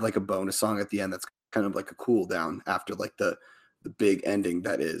then you have like a bonus song at the end that's kind of like a cool down after like the big ending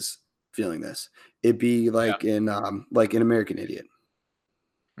that is Feeling This. It'd be like in American Idiot.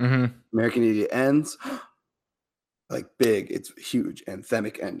 Mm-hmm. American Idiot ends like big, it's huge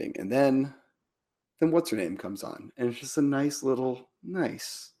anthemic ending, and then What's Her Name comes on, and it's just a nice little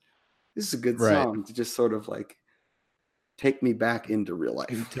nice. This is a good Right. song to just sort of like take me back into real life.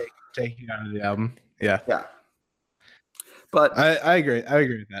 Take you out of the album. Yeah. Yeah. But I agree. I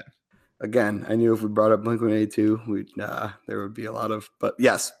agree with that. again, I knew if we brought up Blink-182, there would be a lot of. But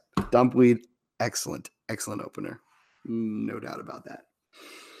yes, Dumpweed, excellent opener, no doubt about that.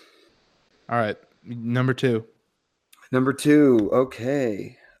 All right, number 2. Number 2,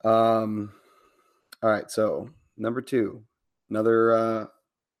 okay. All right, so number 2, another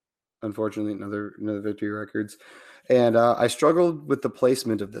unfortunately another Victory Records, and I struggled with the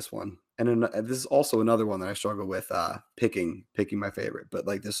placement of this one, and this is also another one that I struggled with picking my favorite, but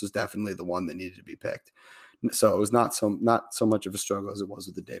like this was definitely the one that needed to be picked, so it was not so much of a struggle as it was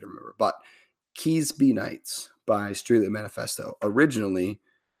with the Day to Remember. But Keys Be Nights by Streetlight Manifesto, originally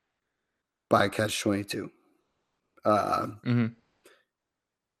by Catch-22.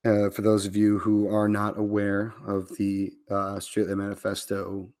 For those of you who are not aware of the Streetlight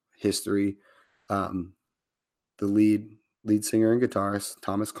Manifesto history, the lead singer and guitarist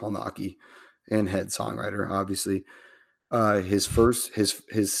Thomas Kalnacki, and head songwriter, obviously,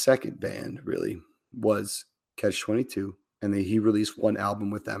 his second band really was Catch-22, and he released one album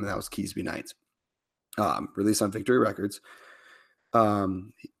with them, and that was Keys Be Nights, released on Victory Records.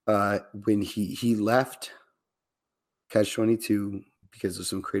 When he left Catch-22 because of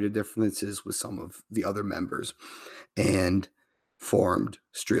some creative differences with some of the other members, and formed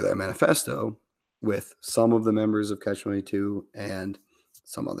Streetlight Manifesto with some of the members of Catch-22 and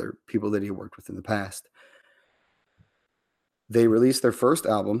some other people that he worked with in the past. They released their first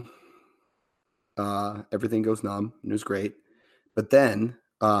album, Everything Goes Numb, and it was great. But then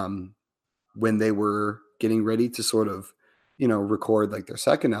when they were getting ready to sort of, record like their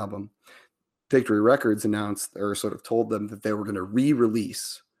second album, Victory Records announced or sort of told them that they were going to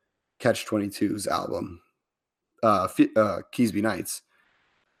re-release Catch-22's album, Keys Be Nights,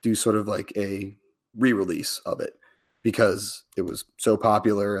 do sort of like a re-release of it because it was so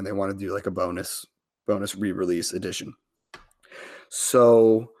popular and they want to do like a bonus re-release edition.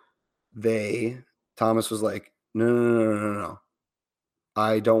 So Thomas was like, no.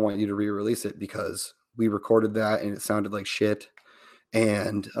 I don't want you to re-release it because we recorded that and it sounded like shit.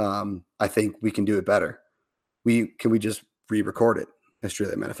 And I think we can do it better. Can we just re-record it as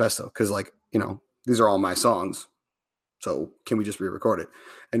Streetlight Manifesto? Because these are all my songs. So can we just re-record it?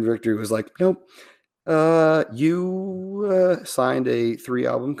 And Victory was like, nope. You signed a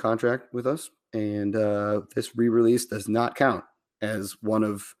 3-album contract with us, and this re-release does not count as one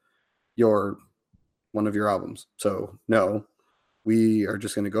of your albums. So no, we are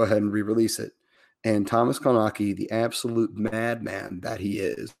just going to go ahead and re-release it. And Thomas Kalnacki, the absolute madman that he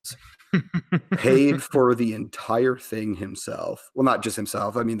is, paid for the entire thing himself. Well, not just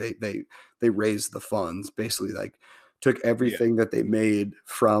himself. I mean, they raised the funds, basically, like took everything that they made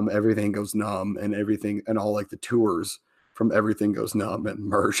from Everything Goes Numb and everything, and all like the tours from Everything Goes Numb and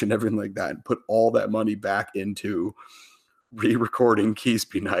merch and everything like that, and put all that money back into re-recording Keys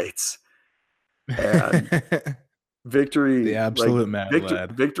Be Nights. And Victory, the absolute mad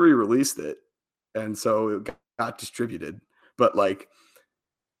lad. Victory released it, and so it got distributed, but like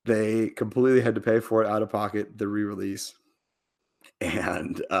they completely had to pay for it out of pocket, the re-release.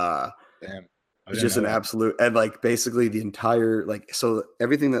 And Damn. It's just an absolute, and like basically the entire, like, so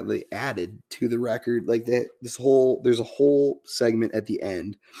everything that they added to the record, like there's a whole segment at the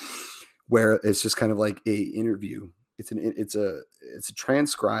end where it's just kind of like a interview. It's a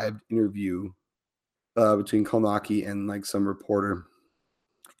transcribed interview between Kalnacki and like some reporter,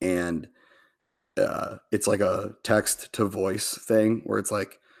 and it's like a text to voice thing where it's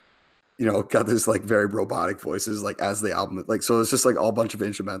like, got this like very robotic voices like as the album, like, so it's just like all a bunch of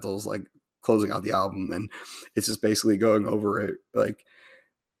instrumentals like closing out the album, and it's just basically going over it, like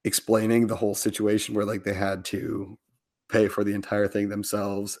explaining the whole situation where like they had to pay for the entire thing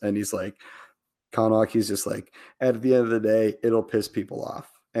themselves. And he's like, Kalnacki's just like, at the end of the day, it'll piss people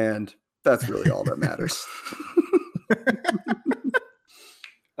off, and that's really all that matters.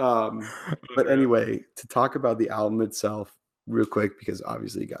 But anyway, to talk about the album itself real quick, because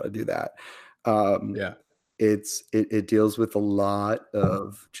obviously you got to do that. It deals with a lot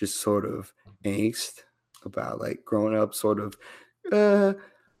of just sort of angst about like growing up, sort of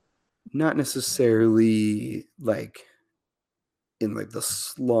not necessarily like in like the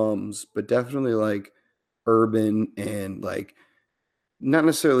slums, but definitely like urban, and like not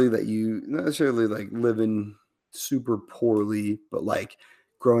necessarily like living super poorly, but like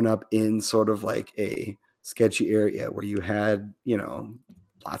growing up in sort of like a sketchy area where you had,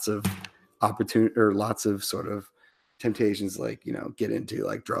 lots of opportunity or lots of sort of temptations, like, get into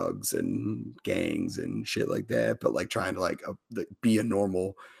like drugs and gangs and shit like that, but like trying to like be a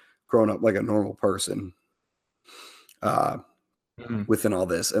normal, grown up, like a normal person. Mhm. within all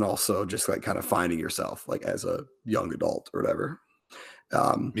this, and also just like kind of finding yourself like as a young adult or whatever.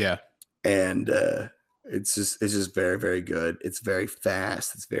 Um, Yeah. and it's just very, very good. It's very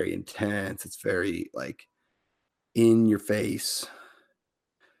fast. It's very intense. It's very like in your face.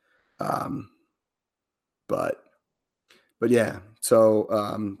 Um, but yeah. So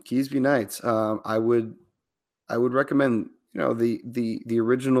Keysby Nights. I would recommend, the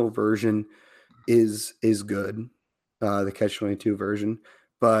original version is good, the Catch 22 version,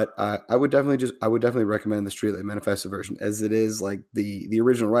 but I would definitely recommend the Streetlight Manifesto version, as it is like the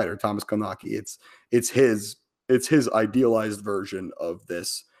original writer Thomas Kalnaki. It's his idealized version of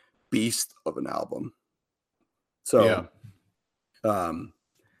this beast of an album. Yeah. So um,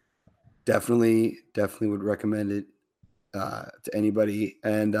 definitely would recommend it to anybody.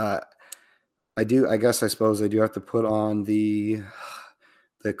 And I suppose I do have to put on the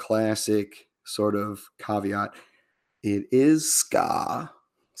classic sort of caveat. It is ska,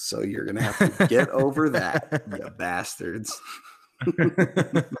 so you're gonna have to get over that, you bastards.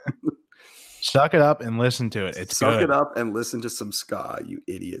 Suck it up and listen to it. It's Suck it good. up and listen to some ska, you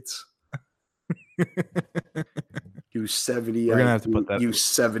idiots. You 70 We're gonna have to IQ, put that. you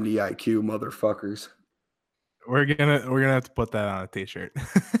 70 IQ motherfuckers. We're gonna have to put that on a t-shirt.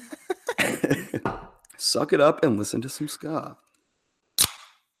 Suck it up and listen to some ska.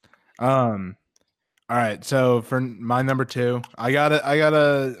 All right. So for my number two, I got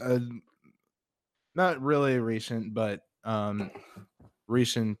a not really recent, but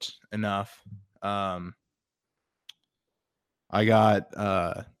recent enough. I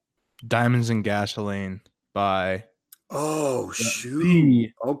got Diamonds and Gasoline by Oh shoot.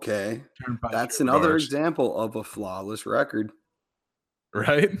 the Okay. Turnpike That's another Troubadours, example of a flawless record.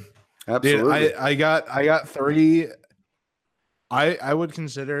 right? Dude, Absolutely. I got three. I would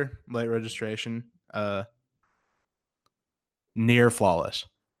consider Late Registration near flawless,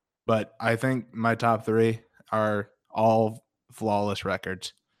 but I think my top three are all flawless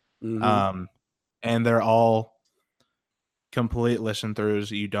records. Mhm. Um, and they're all complete listen throughs.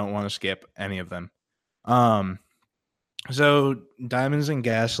 You don't want to skip any of them. Um, so Diamonds and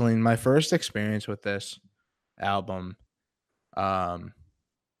Gasoline, my first experience with this album, um,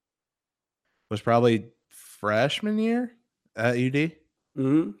 was probably freshman year at UD,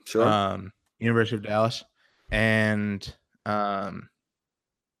 Mhm. Sure. University of Dallas, and um,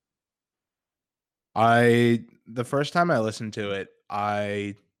 I the first time I listened to it,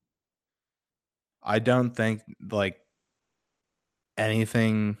 I don't think like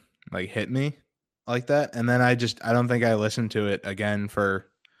anything like hit me like that, and then I don't think I listened to it again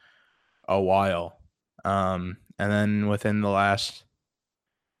for a while. And then within the last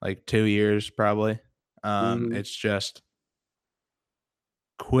like 2 years, probably, Mhm. it's just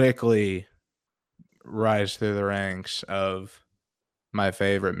quickly rise through the ranks of my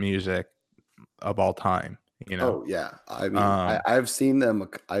favorite music of all time. You know, Oh yeah. I mean, um, I've seen them.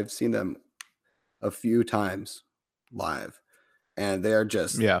 I've seen them a few times live, and they are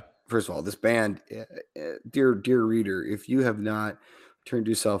just. yeah, First of all, this band, dear reader, if you have not turned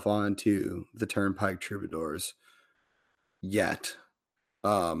yourself on to the Turnpike Troubadours yet,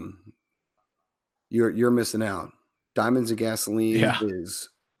 um, you're missing out. Diamonds and Gasoline yeah, is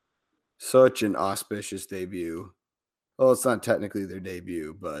such an auspicious debut. Well, it's not technically their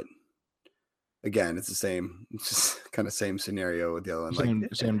debut, but again, it's the same, it's just kind of same scenario with the other one.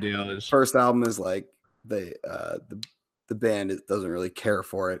 Like same deal as first album is like the band doesn't really care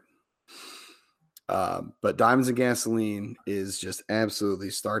for it. But Diamonds and Gasoline is just absolutely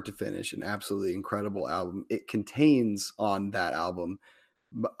start to finish an absolutely incredible album. It contains on that album,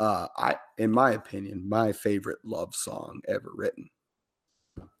 in my opinion, my favorite love song ever written,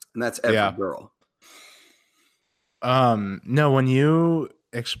 and that's Every yeah. Girl. No, when you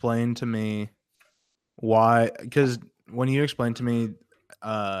explain to me why, because when you explain to me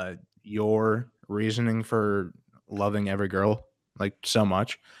your reasoning for loving every girl like so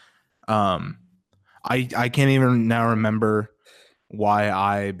much, um I can't even now remember why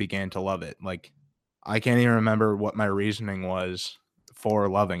I began to love it. Like I can't even remember what my reasoning was for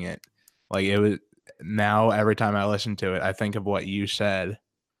loving it. Like it was now every time I listen to it, I think of what you said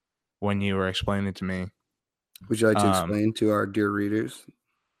when you were explaining it to me. Would you like to Um explain to our dear readers?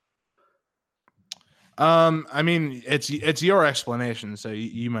 I mean it's your explanation, so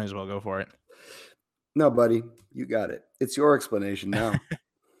you might as well go for it. No, buddy, you got it. It's your explanation now.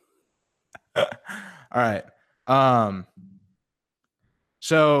 All right. Um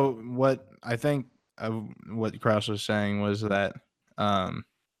so what I think what Kraus was saying was that um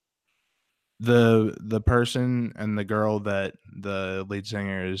the person and the girl that the lead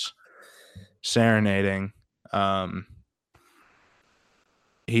singer is serenading, um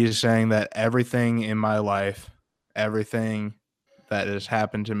he's saying that everything in my life, everything that has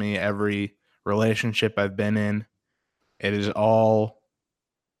happened to me, every relationship I've been in, it is all,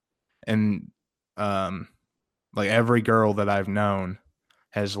 and um like every girl that I've known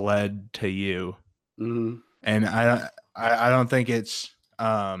has led to you. Hmm. And I don't think it's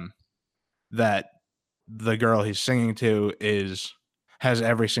that the girl he's singing to has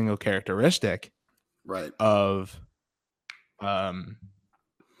every single characteristic Right. of um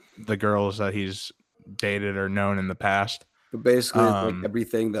the girls that he's dated or known in the past. But basically, it's like Um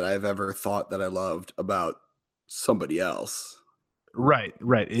everything that I've ever thought that I loved about somebody else right.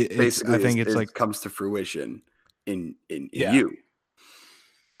 It's I basically think it's is like, comes to fruition in yeah, you.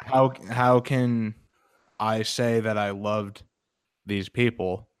 how can I say that I loved these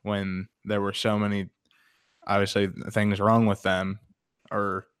people when there were so many, obviously, things wrong with them,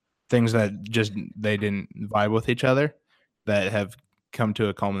 or things that just they didn't vibe with each other, that have come to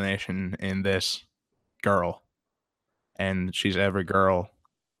a culmination in this girl, and she's every girl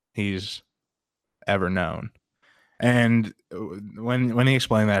he's ever known. And when he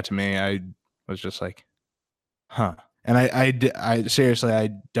explained that to me, I was just like, huh. And I seriously, I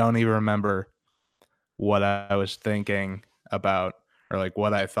don't even remember what I was thinking about, or like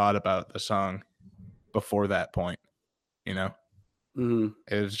what I thought about the song before that point. You know, Hmm.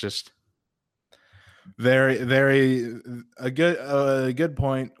 it was just very a good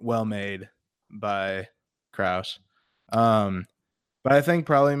point, well made by Kraus. Um, but I think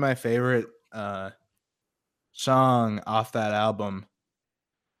probably my favorite song off that album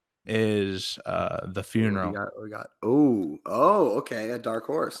is "The What we Funeral," got? What we got? Oh, okay, a dark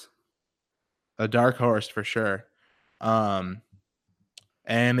horse. a dark horse for sure. Um,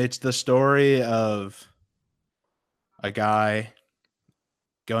 and it's the story of a guy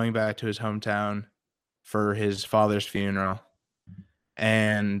going back to his hometown for his father's funeral,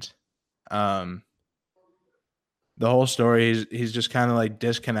 and um, the whole story, he's just kind of like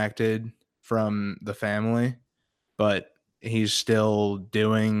disconnected from the family, but he's still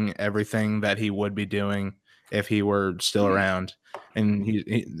doing everything that he would be doing if he were still around. And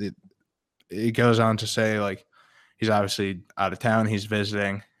it goes on to say, like, he's obviously out of town, he's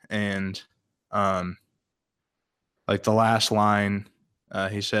visiting, and um like the last line,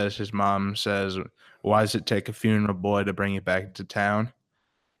 he says, his mom says, "Why does it take a funeral boy to bring you back to town?"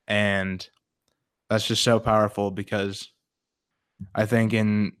 And that's just so powerful, because I think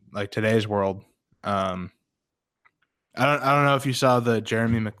in like today's world, um, I don't know if you saw the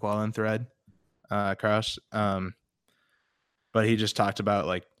Jeremy McClellan thread, Kraus, but he just talked about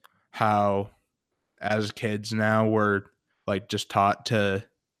like how as kids now we're like just taught to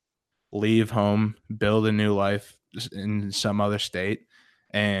leave home, build a new life in some other state,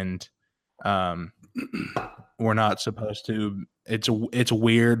 and um, we're not supposed to. It's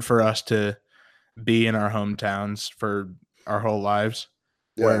weird for us to be in our hometowns for our whole lives,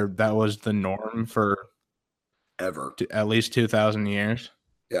 Yeah, where that was the norm for ever. at least 2,000 years,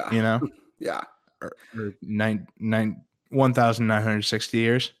 Yeah, you know, yeah. or 1,960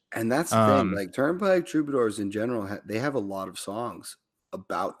 years. And that's the thing. Um, Like Turnpike Troubadours in general, they have a lot of songs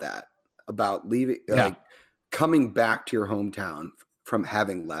about that, about leaving, yeah. like coming back to your hometown from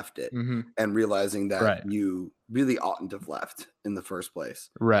having left it, Hmm. and realizing that Right. you really oughtn't have left in the first place.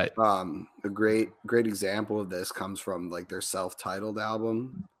 Right. A great example of this comes from like their self-titled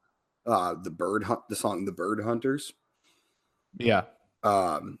album, the song "The Bird Hunters," Yeah.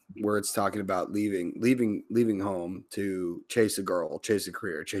 where it's talking about leaving home to chase a girl, chase a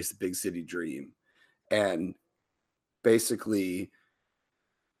career, chase the big city dream, and basically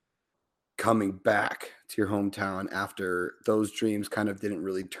coming back to your hometown after those dreams kind of didn't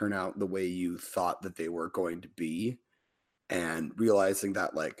really turn out the way you thought that they were going to be, and realizing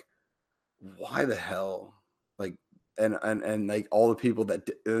that like why the hell, like, and like all the people and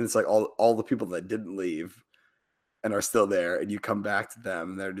it's like all the people that didn't leave and are still there, and you come back to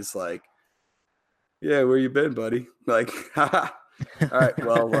them and they're just like, yeah, where you been, buddy? Like, all right,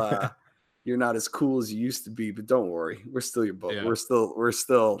 well, you're not as cool as you used to be, but don't worry, we're still your boat. Yeah. We're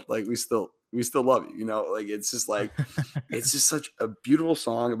still like we still love you. You know, like it's just like it's just such a beautiful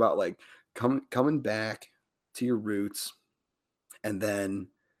song about like coming back to your roots, and then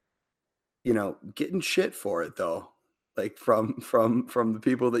getting shit for it though. Like from the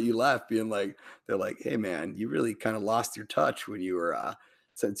people that you left, being like, they're like, hey man, you really kind of lost your touch when you were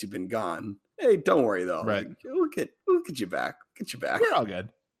since you've been gone. Hey, don't worry though. Right. Like we'll get you back. Get you back. We're all good.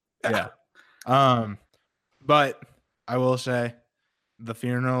 Yeah. Yeah. Um, but I will say, The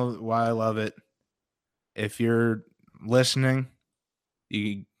Funeral, why I love it. If you're listening,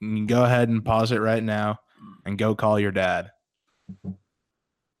 you can go ahead and pause it right now and go call your dad.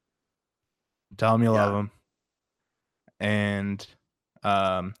 tell them you love Yeah. them, and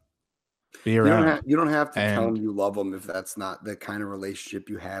be You around. don't have to tell And them you love them if that's not the kind of relationship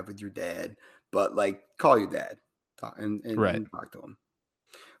you have with your dad. But like, call your dad, talk right, and talk to him.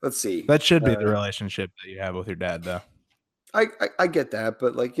 Let's see. that should be the relationship that you have with your dad, though. I get that,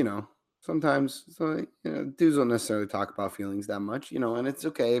 but like, sometimes dudes don't necessarily talk about feelings that much, and it's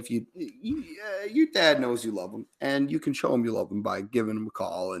okay if your dad knows you love him, and you can show him you love him by giving him a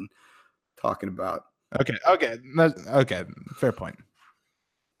call and talking about. Okay, fair point.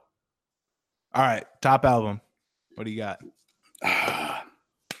 All right, top album. What do you got?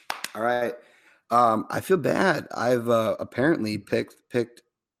 All right. I feel bad. I've apparently picked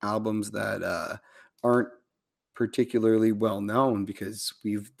albums that aren't particularly well known because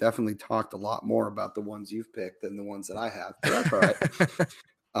we've definitely talked a lot more about the ones you've picked than the ones that I have. But that's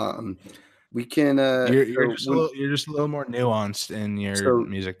all right. We can. You're just a little more nuanced in your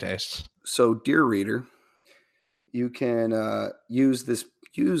music tastes. So, dear reader, you can use this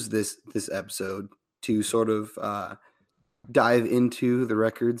episode to sort of dive into the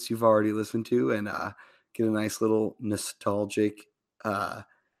records you've already listened to and get a nice little nostalgic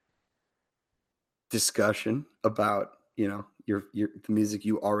discussion about the music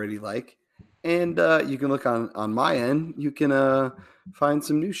you already like, and you can look on my end. You can find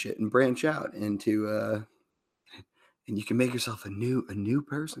some new shit and branch out into and you can make yourself a new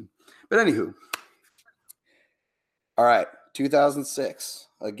person. But anywho, all right, 2006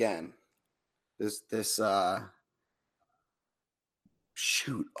 again. This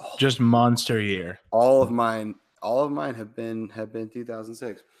shoot, just monster year. All of mine have been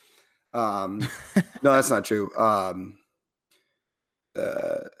 2006. No, that's not true.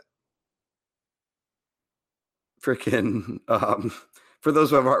 Freaking for those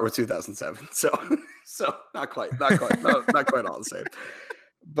who have heart was 2007. So not quite all the same.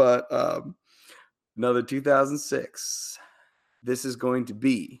 But another 2006. This is going to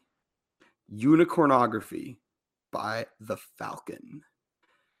be Unicornography by The Falcon.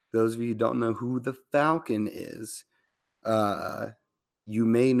 Those of you who don't know who The Falcon is, you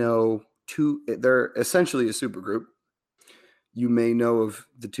may know they're essentially a supergroup. You may know of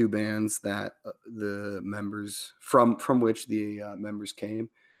the two bands that the members from which the members came,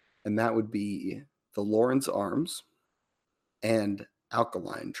 and that would be the Lawrence Arms and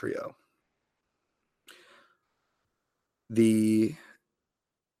Alkaline Trio.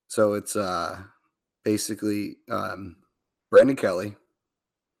 So it's basically Brandon Kelly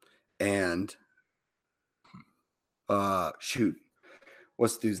and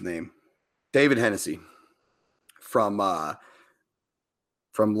what's the dude's name? David Hennessy from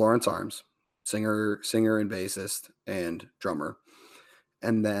Lawrence Arms, singer and bassist and drummer,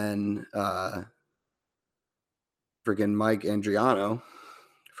 and then friggin' Mike Andriano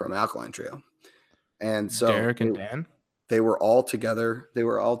from Alkaline Trio. And so Derek and Dan, they were all together. They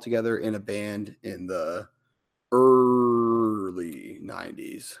were all together in a band in the early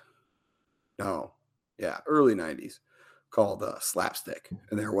 90s. Early 90s, called Slapstick,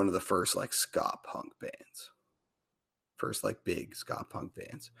 and they were one of the first like ska punk bands. First like big ska punk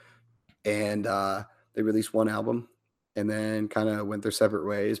bands. And they released one album and then kind of went their separate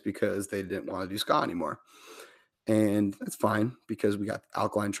ways because they didn't want to do ska anymore. And that's fine because we got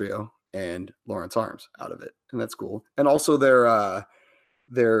Alkaline Trio and Lawrence Arms out of it, and that's cool. And also their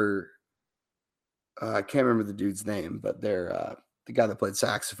I can't remember the dude's name, but their the guy that played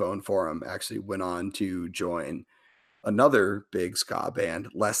saxophone for him actually went on to join another big ska band,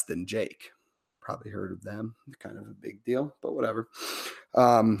 Less Than Jake. Probably heard of them. Kind of a big deal, but whatever.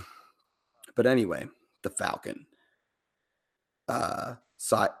 But anyway, The Falcon.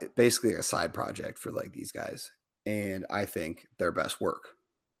 Basically a side project for like these guys. And I think their best work.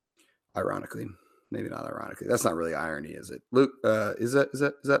 Ironically. Maybe not ironically. That's not really irony, is it? Luke, is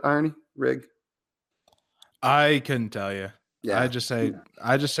that irony? Rig? I couldn't tell you. Yeah. I just say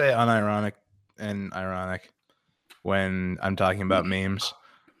unironic and ironic when I'm talking about memes.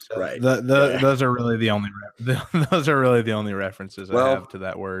 So right. Those are really the only references I have to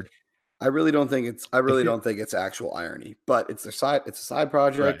that word. I really don't think it's actual irony, but it's a side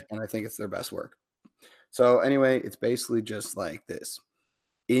project, right. And I think it's their best work. So anyway, it's basically just like this.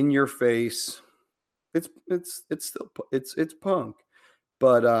 In your face. It's still it's punk.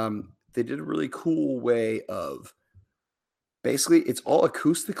 But they did a really cool way of basically it's all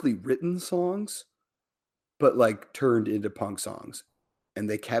acoustically written songs, but like turned into punk songs. And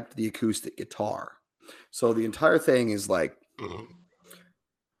they kept the acoustic guitar. So the entire thing is like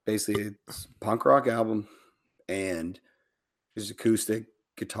basically it's a punk rock album and there's acoustic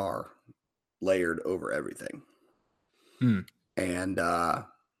guitar layered over everything. And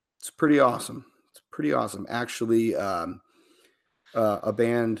it's pretty awesome. Pretty awesome. Actually, a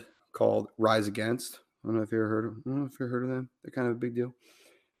band called Rise Against. I don't know if you ever heard of. I don't know if you ever heard of them. They're kind of a big deal.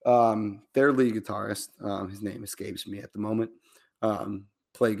 Their lead guitarist, his name escapes me at the moment,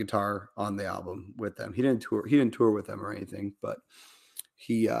 played guitar on the album with them. He didn't tour. He didn't tour with them or anything, but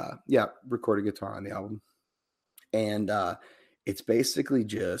he, recorded guitar on the album, and it's basically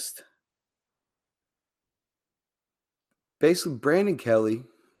Brandon Kelly.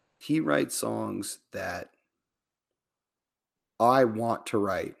 He writes songs that I want to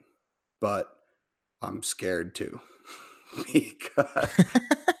write, but I'm scared to because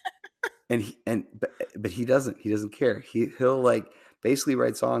but he doesn't care. He'll like basically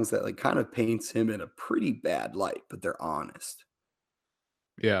write songs that like kind of paints him in a pretty bad light, but they're honest.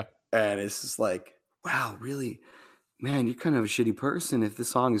 Yeah. And it's just like, wow, really, man, you're kind of a shitty person if this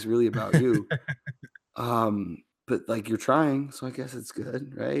song is really about you. But like you're trying, so I guess it's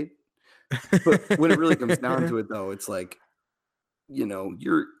good, right? But when it really comes down to it, though, it's like, he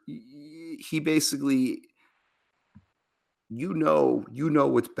basically, you know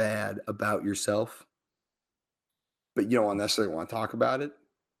what's bad about yourself, but you don't necessarily want to talk about it.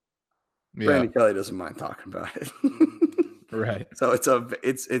 Yeah. Brandon Kelly doesn't mind talking about it. Right. So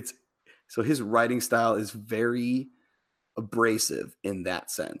so his writing style is very abrasive in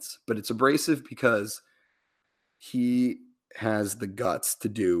that sense, but it's abrasive because he has the guts to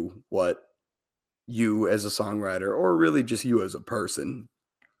do what you as a songwriter, or really just you as a person,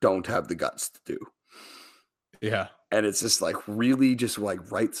 don't have the guts to do. Yeah. And it's just like really just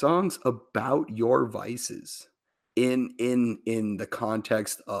like write songs about your vices in the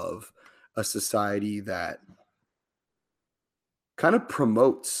context of a society that kind of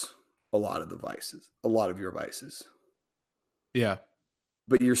promotes a lot of your vices. Yeah.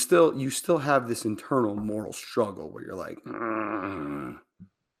 But you still have this internal moral struggle where you're like, I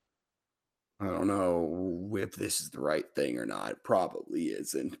don't know if this is the right thing or not. It probably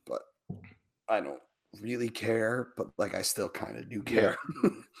isn't, but I don't really care. But like, I still kind of do care.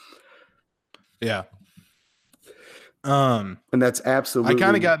 Yeah. And that's absolutely. I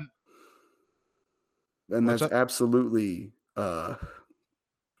kind of got. And that's absolutely the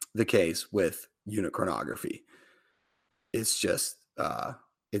case with Unit Chronography. It's just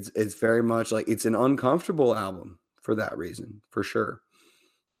it's very much like it's an uncomfortable album for that reason, for sure.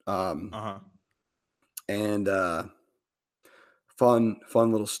 And fun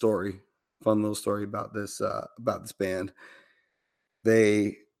little story about this band.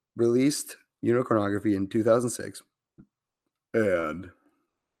 They released Unit Chronography in 2006, and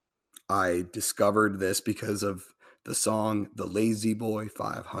I discovered this because of the song "The Lazy Boy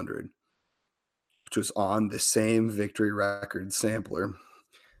 500," which was on the same Victory Records sampler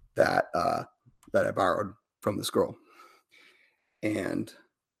that I borrowed from this girl. And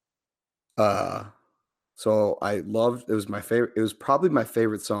so I loved it. Was my favorite. It was probably my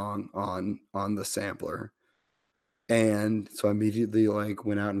favorite song on the sampler. And so I immediately like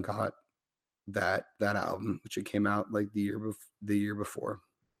went out and got that album, which it came out like the year before.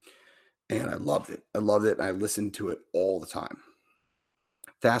 And I loved it. And I listened to it all the time.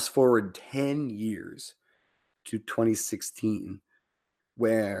 Fast forward 10 years to 2016,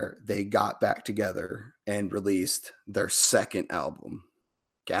 where they got back together and released their second album,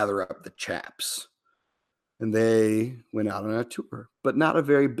 Gather Up the Chaps. And they went out on a tour, but not a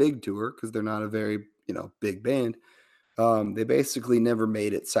very big tour because they're not a very, big band. They basically never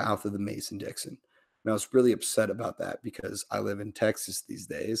made it south of the Mason-Dixon. And I was really upset about that because I live in Texas these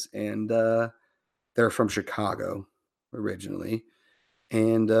days, and they're from Chicago originally.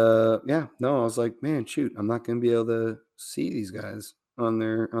 And I was like, man, shoot, I'm not going to be able to see these guys on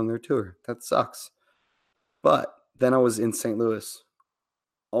their tour. That sucks. But then I was in St. Louis,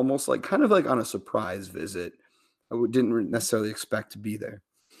 almost like kind of like on a surprise visit. I didn't necessarily expect to be there.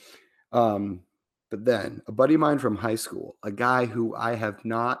 But then a buddy of mine from high school, a guy who I had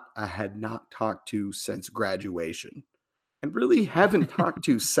not talked to since graduation, and really haven't talked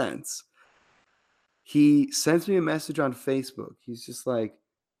to since. He sends me a message on Facebook. He's just like,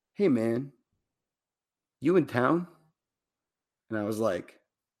 "Hey man, you in town?" And I was like,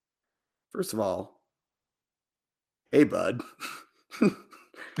 first of all, hey bud.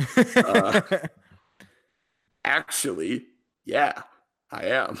 Actually, yeah, I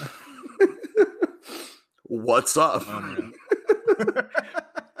am. What's up?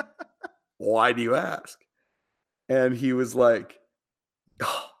 Why do you ask? And he was like,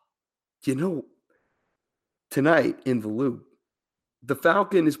 tonight in the Loop, the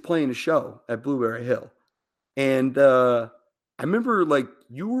Falcon is playing a show at Blueberry Hill. And I remember like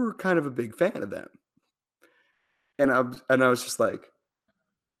you were kind of a big fan of them. And I was just like,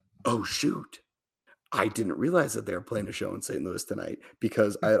 oh shoot. I didn't realize that they were playing a show in St. Louis tonight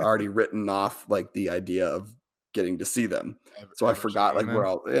because I had already written off like the idea of getting to see them. So I Ever forgot seeing like where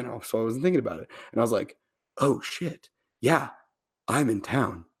them? I'll, so I wasn't thinking about it. And I was like, oh shit. Yeah, I'm in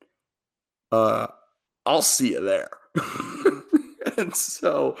town. I'll see you there. And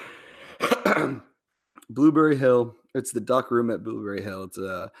so Blueberry Hill, it's the Duck Room at Blueberry Hill. It's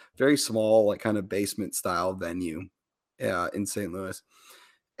a very small, like kind of basement style venue in St. Louis.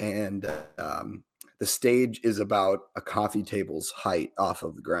 And the stage is about a coffee table's height off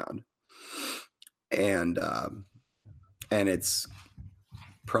of the ground. And it's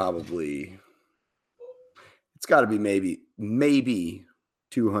probably, it's got to be maybe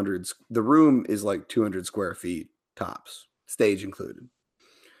 200. The room is like 200 square feet tops, stage included.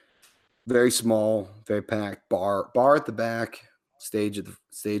 Very small, very packed. Bar at the back, stage at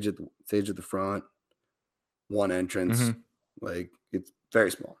the front. One entrance, like it's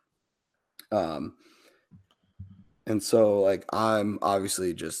very small. And so like I'm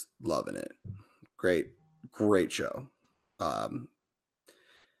obviously just loving it. Great show.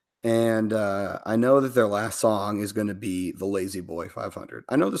 And I know that their last song is going to be the Lazy Boy 500.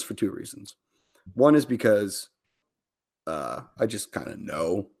 I know this for two reasons. One is because I just kind of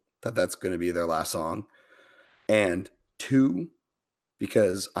know that that's going to be their last song. And two,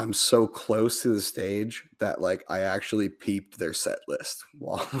 because I'm so close to the stage that like I actually peeped their set list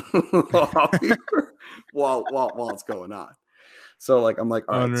while it's going on. So like I'm like,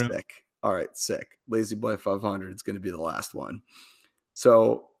 all right, sick. All right, sick. Lazy Boy 500 is going to be the last one.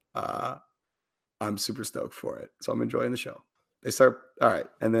 So I'm super stoked for it. So I'm enjoying the show.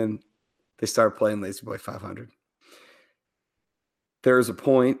 And then they start playing Lazy Boy 500. There's a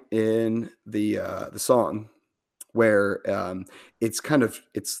point in the song where I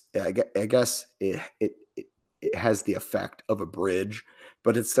guess it has the effect of a bridge,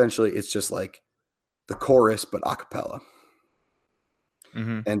 but essentially it's just like the chorus but a cappella.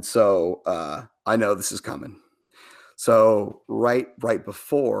 And so I know this is coming. So right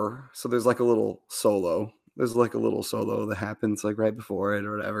before, so there's like a little solo. There's like a little solo that happens like right before it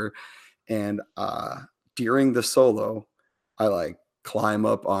or whatever. And during the solo, I like climb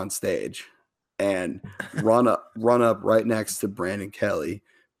up on stage and run up right next to Brandon Kelly,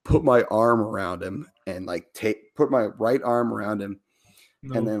 put my arm around him and like put my right arm around him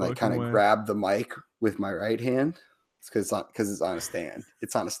and then like kind of grab the mic with my right hand. It's because it's on a stand.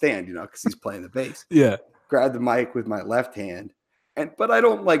 It's on a stand, because he's playing the bass. Yeah. Grab the mic with my left hand, but I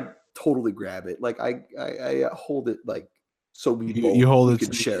don't like totally grab it. Like I hold it like so we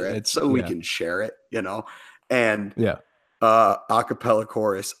can share it. So we can share it, And yeah, acapella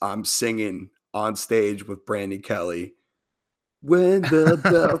chorus. I'm singing on stage with Brandon Kelly. When the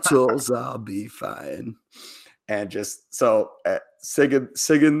bell tolls, I'll be fine. And just so singing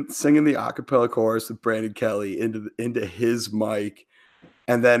the acapella chorus with Brandon Kelly into his mic,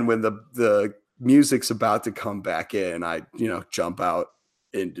 and then when the music's about to come back in, I jump out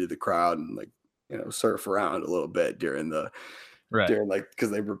into the crowd and like surf around a little bit during like because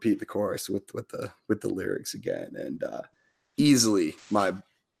they repeat the chorus with the lyrics again, and easily my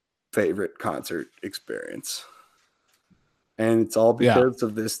favorite concert experience, and it's all because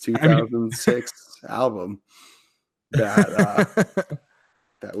of this 2006 album that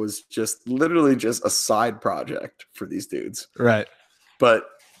was just literally just a side project for these dudes, right? But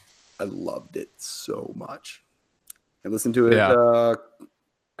I loved it so much. I listen to it a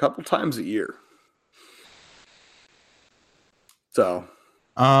couple times a year. So,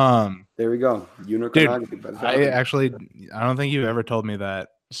 there we go. Dude, I don't think you've ever told me that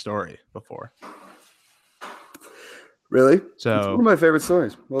story before. Really? So it's one of my favorite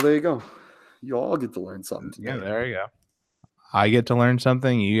stories. Well, there you go. You all get to learn something today. Yeah, there you go. I get to learn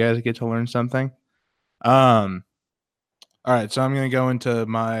something. You guys get to learn something. All right, so I'm going to go into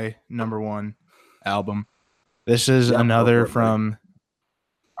my number one album. This is another from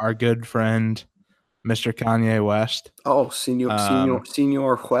our good friend, Mr. Kanye West. Oh, Senor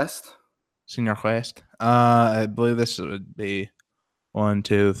West. Senor West. I believe this would be 1,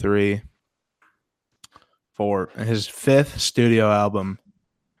 2, 3, 4. His 5th studio album.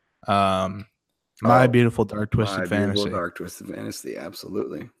 My Beautiful Dark Twisted Fantasy. Dark Twisted Fantasy,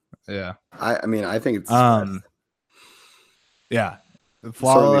 absolutely. Yeah. I mean, I think it's yeah.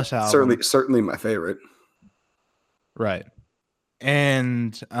 Flawless album. Certainly my favorite. Right.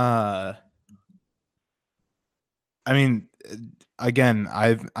 And I mean, again,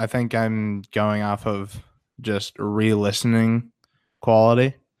 I think I'm going off of just re-listening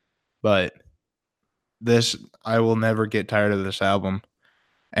quality, but I will never get tired of this album.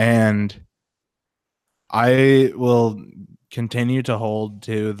 And I will continue to hold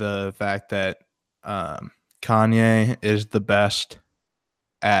to the fact that Kanye is the best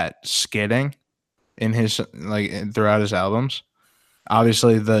at skidding in his throughout his albums.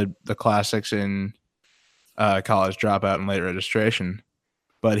 Obviously, the classics in College Dropout and Late Registration,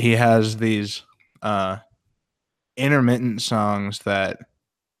 but he has these uh, intermittent songs that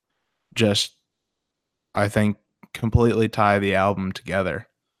just I think completely tie the album together.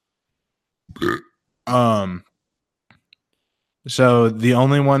 Um, so the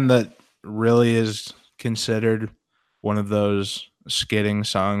only one that really is considered one of those skidding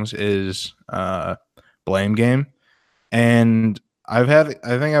songs is Blame Game. And I think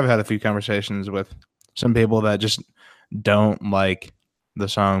I've had a few conversations with some people that just don't like the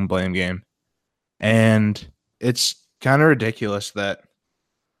song Blame Game. And it's kind of ridiculous that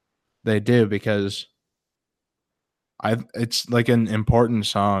they do because it's like an important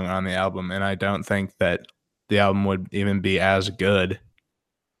song on the album, and I don't think that the album would even be as good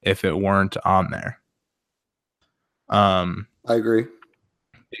if it weren't on there. I agree.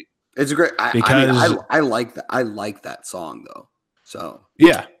 It's a great. Because I like that. I like that song though. So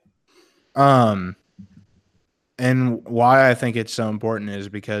yeah. And why I think it's so important is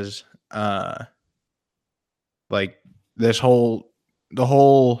because like the whole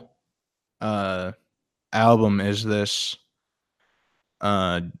album is this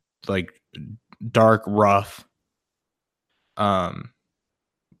like dark, rough,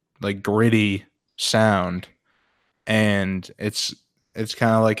 like gritty sound, and it's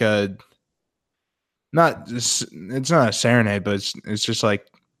kind of like it's not a serenade, but it's just like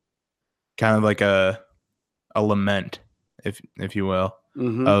kind of like a lament, if you will,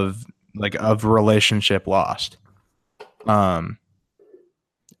 of relationship lost.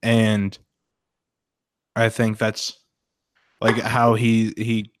 And I think that's like how he's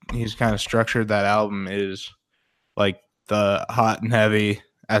kind of structured that album is like the hot and heavy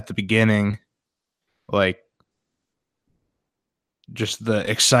at the beginning, like just the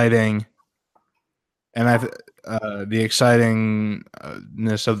exciting, and the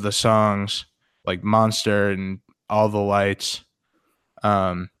excitingness of the songs like Monster and All the Lights.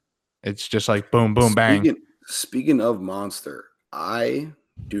 It's just like boom, boom, bang. Speaking of Monster, I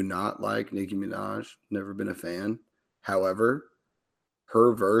do not like Nicki Minaj. Never been a fan. However,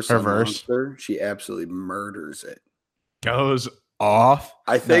 her verse on Monster, she absolutely murders it. Goes off.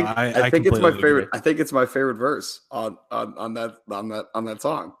 I think it's my favorite. Agree. I think it's my favorite verse on that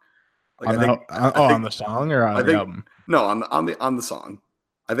song. Like on the song or on the album? No, on the song.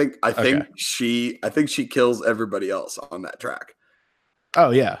 I think she kills everybody else on that track.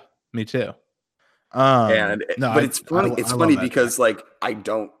 Oh yeah, me too. But it's funny. It's funny because track. Like I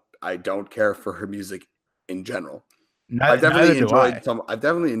don't care for her music in general. I've definitely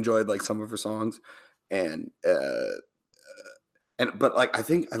enjoyed like some of her songs, and but like I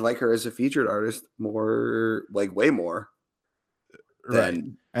think I like her as a featured artist more, like way more. Right.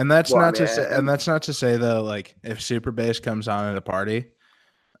 And that's not to say though, like if Super Bass comes on at a party,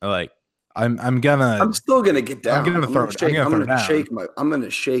 like I'm still gonna get down. I'm gonna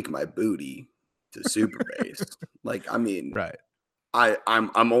shake my booty to Super Bass. Like I mean, right.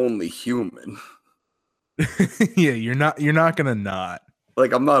 I'm only human. Yeah, you're not gonna not.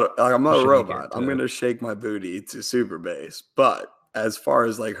 Like I'm not a robot. I'm gonna shake my booty to Super Bass. But as far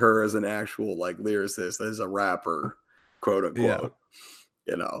as like her as an actual like lyricist, as a rapper, quote unquote,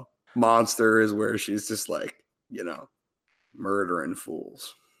 you know, Monster is where she's just like, you know, murdering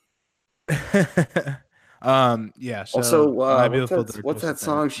fools. Yeah. So also, what's that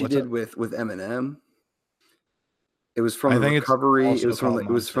song she did with Eminem? It was from Recovery. It was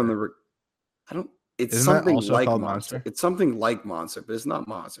from the. I don't. It's Isn't something like Monster. It's something like Monster, but it's not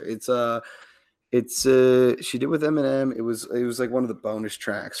Monster. It's she did with Eminem. It was like one of the bonus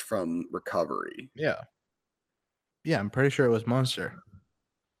tracks from Recovery. Yeah. Yeah, I'm pretty sure it was Monster.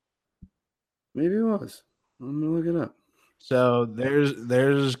 Maybe it was. I'm gonna look it up. So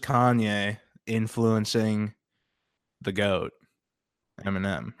there's Kanye influencing the GOAT,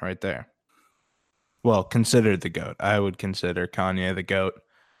 Eminem, right there. Well, considered the GOAT. I would consider Kanye the GOAT,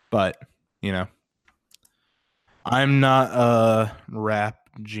 but you know, I'm not a rap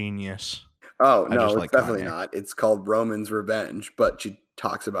genius. Oh no, it's definitely not. It's called Roman's Revenge, but she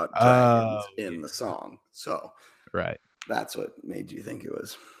talks about dragons in the song, so right. That's what made you think it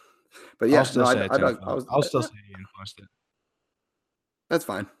was. But yeah, I'll still say you influenced it. That's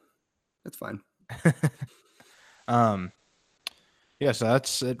fine. That's fine. Yeah, so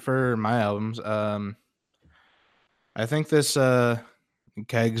that's it for my albums. I think this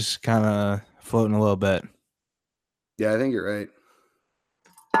keg's kind of floating a little bit. Yeah, I think you're right.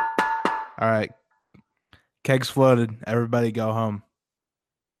 All right. Keg's floated. Everybody go home.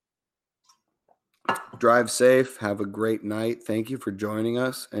 drive safe. Have a great night. Thank you for joining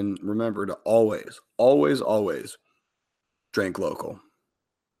us. And remember to always, always, always drink local.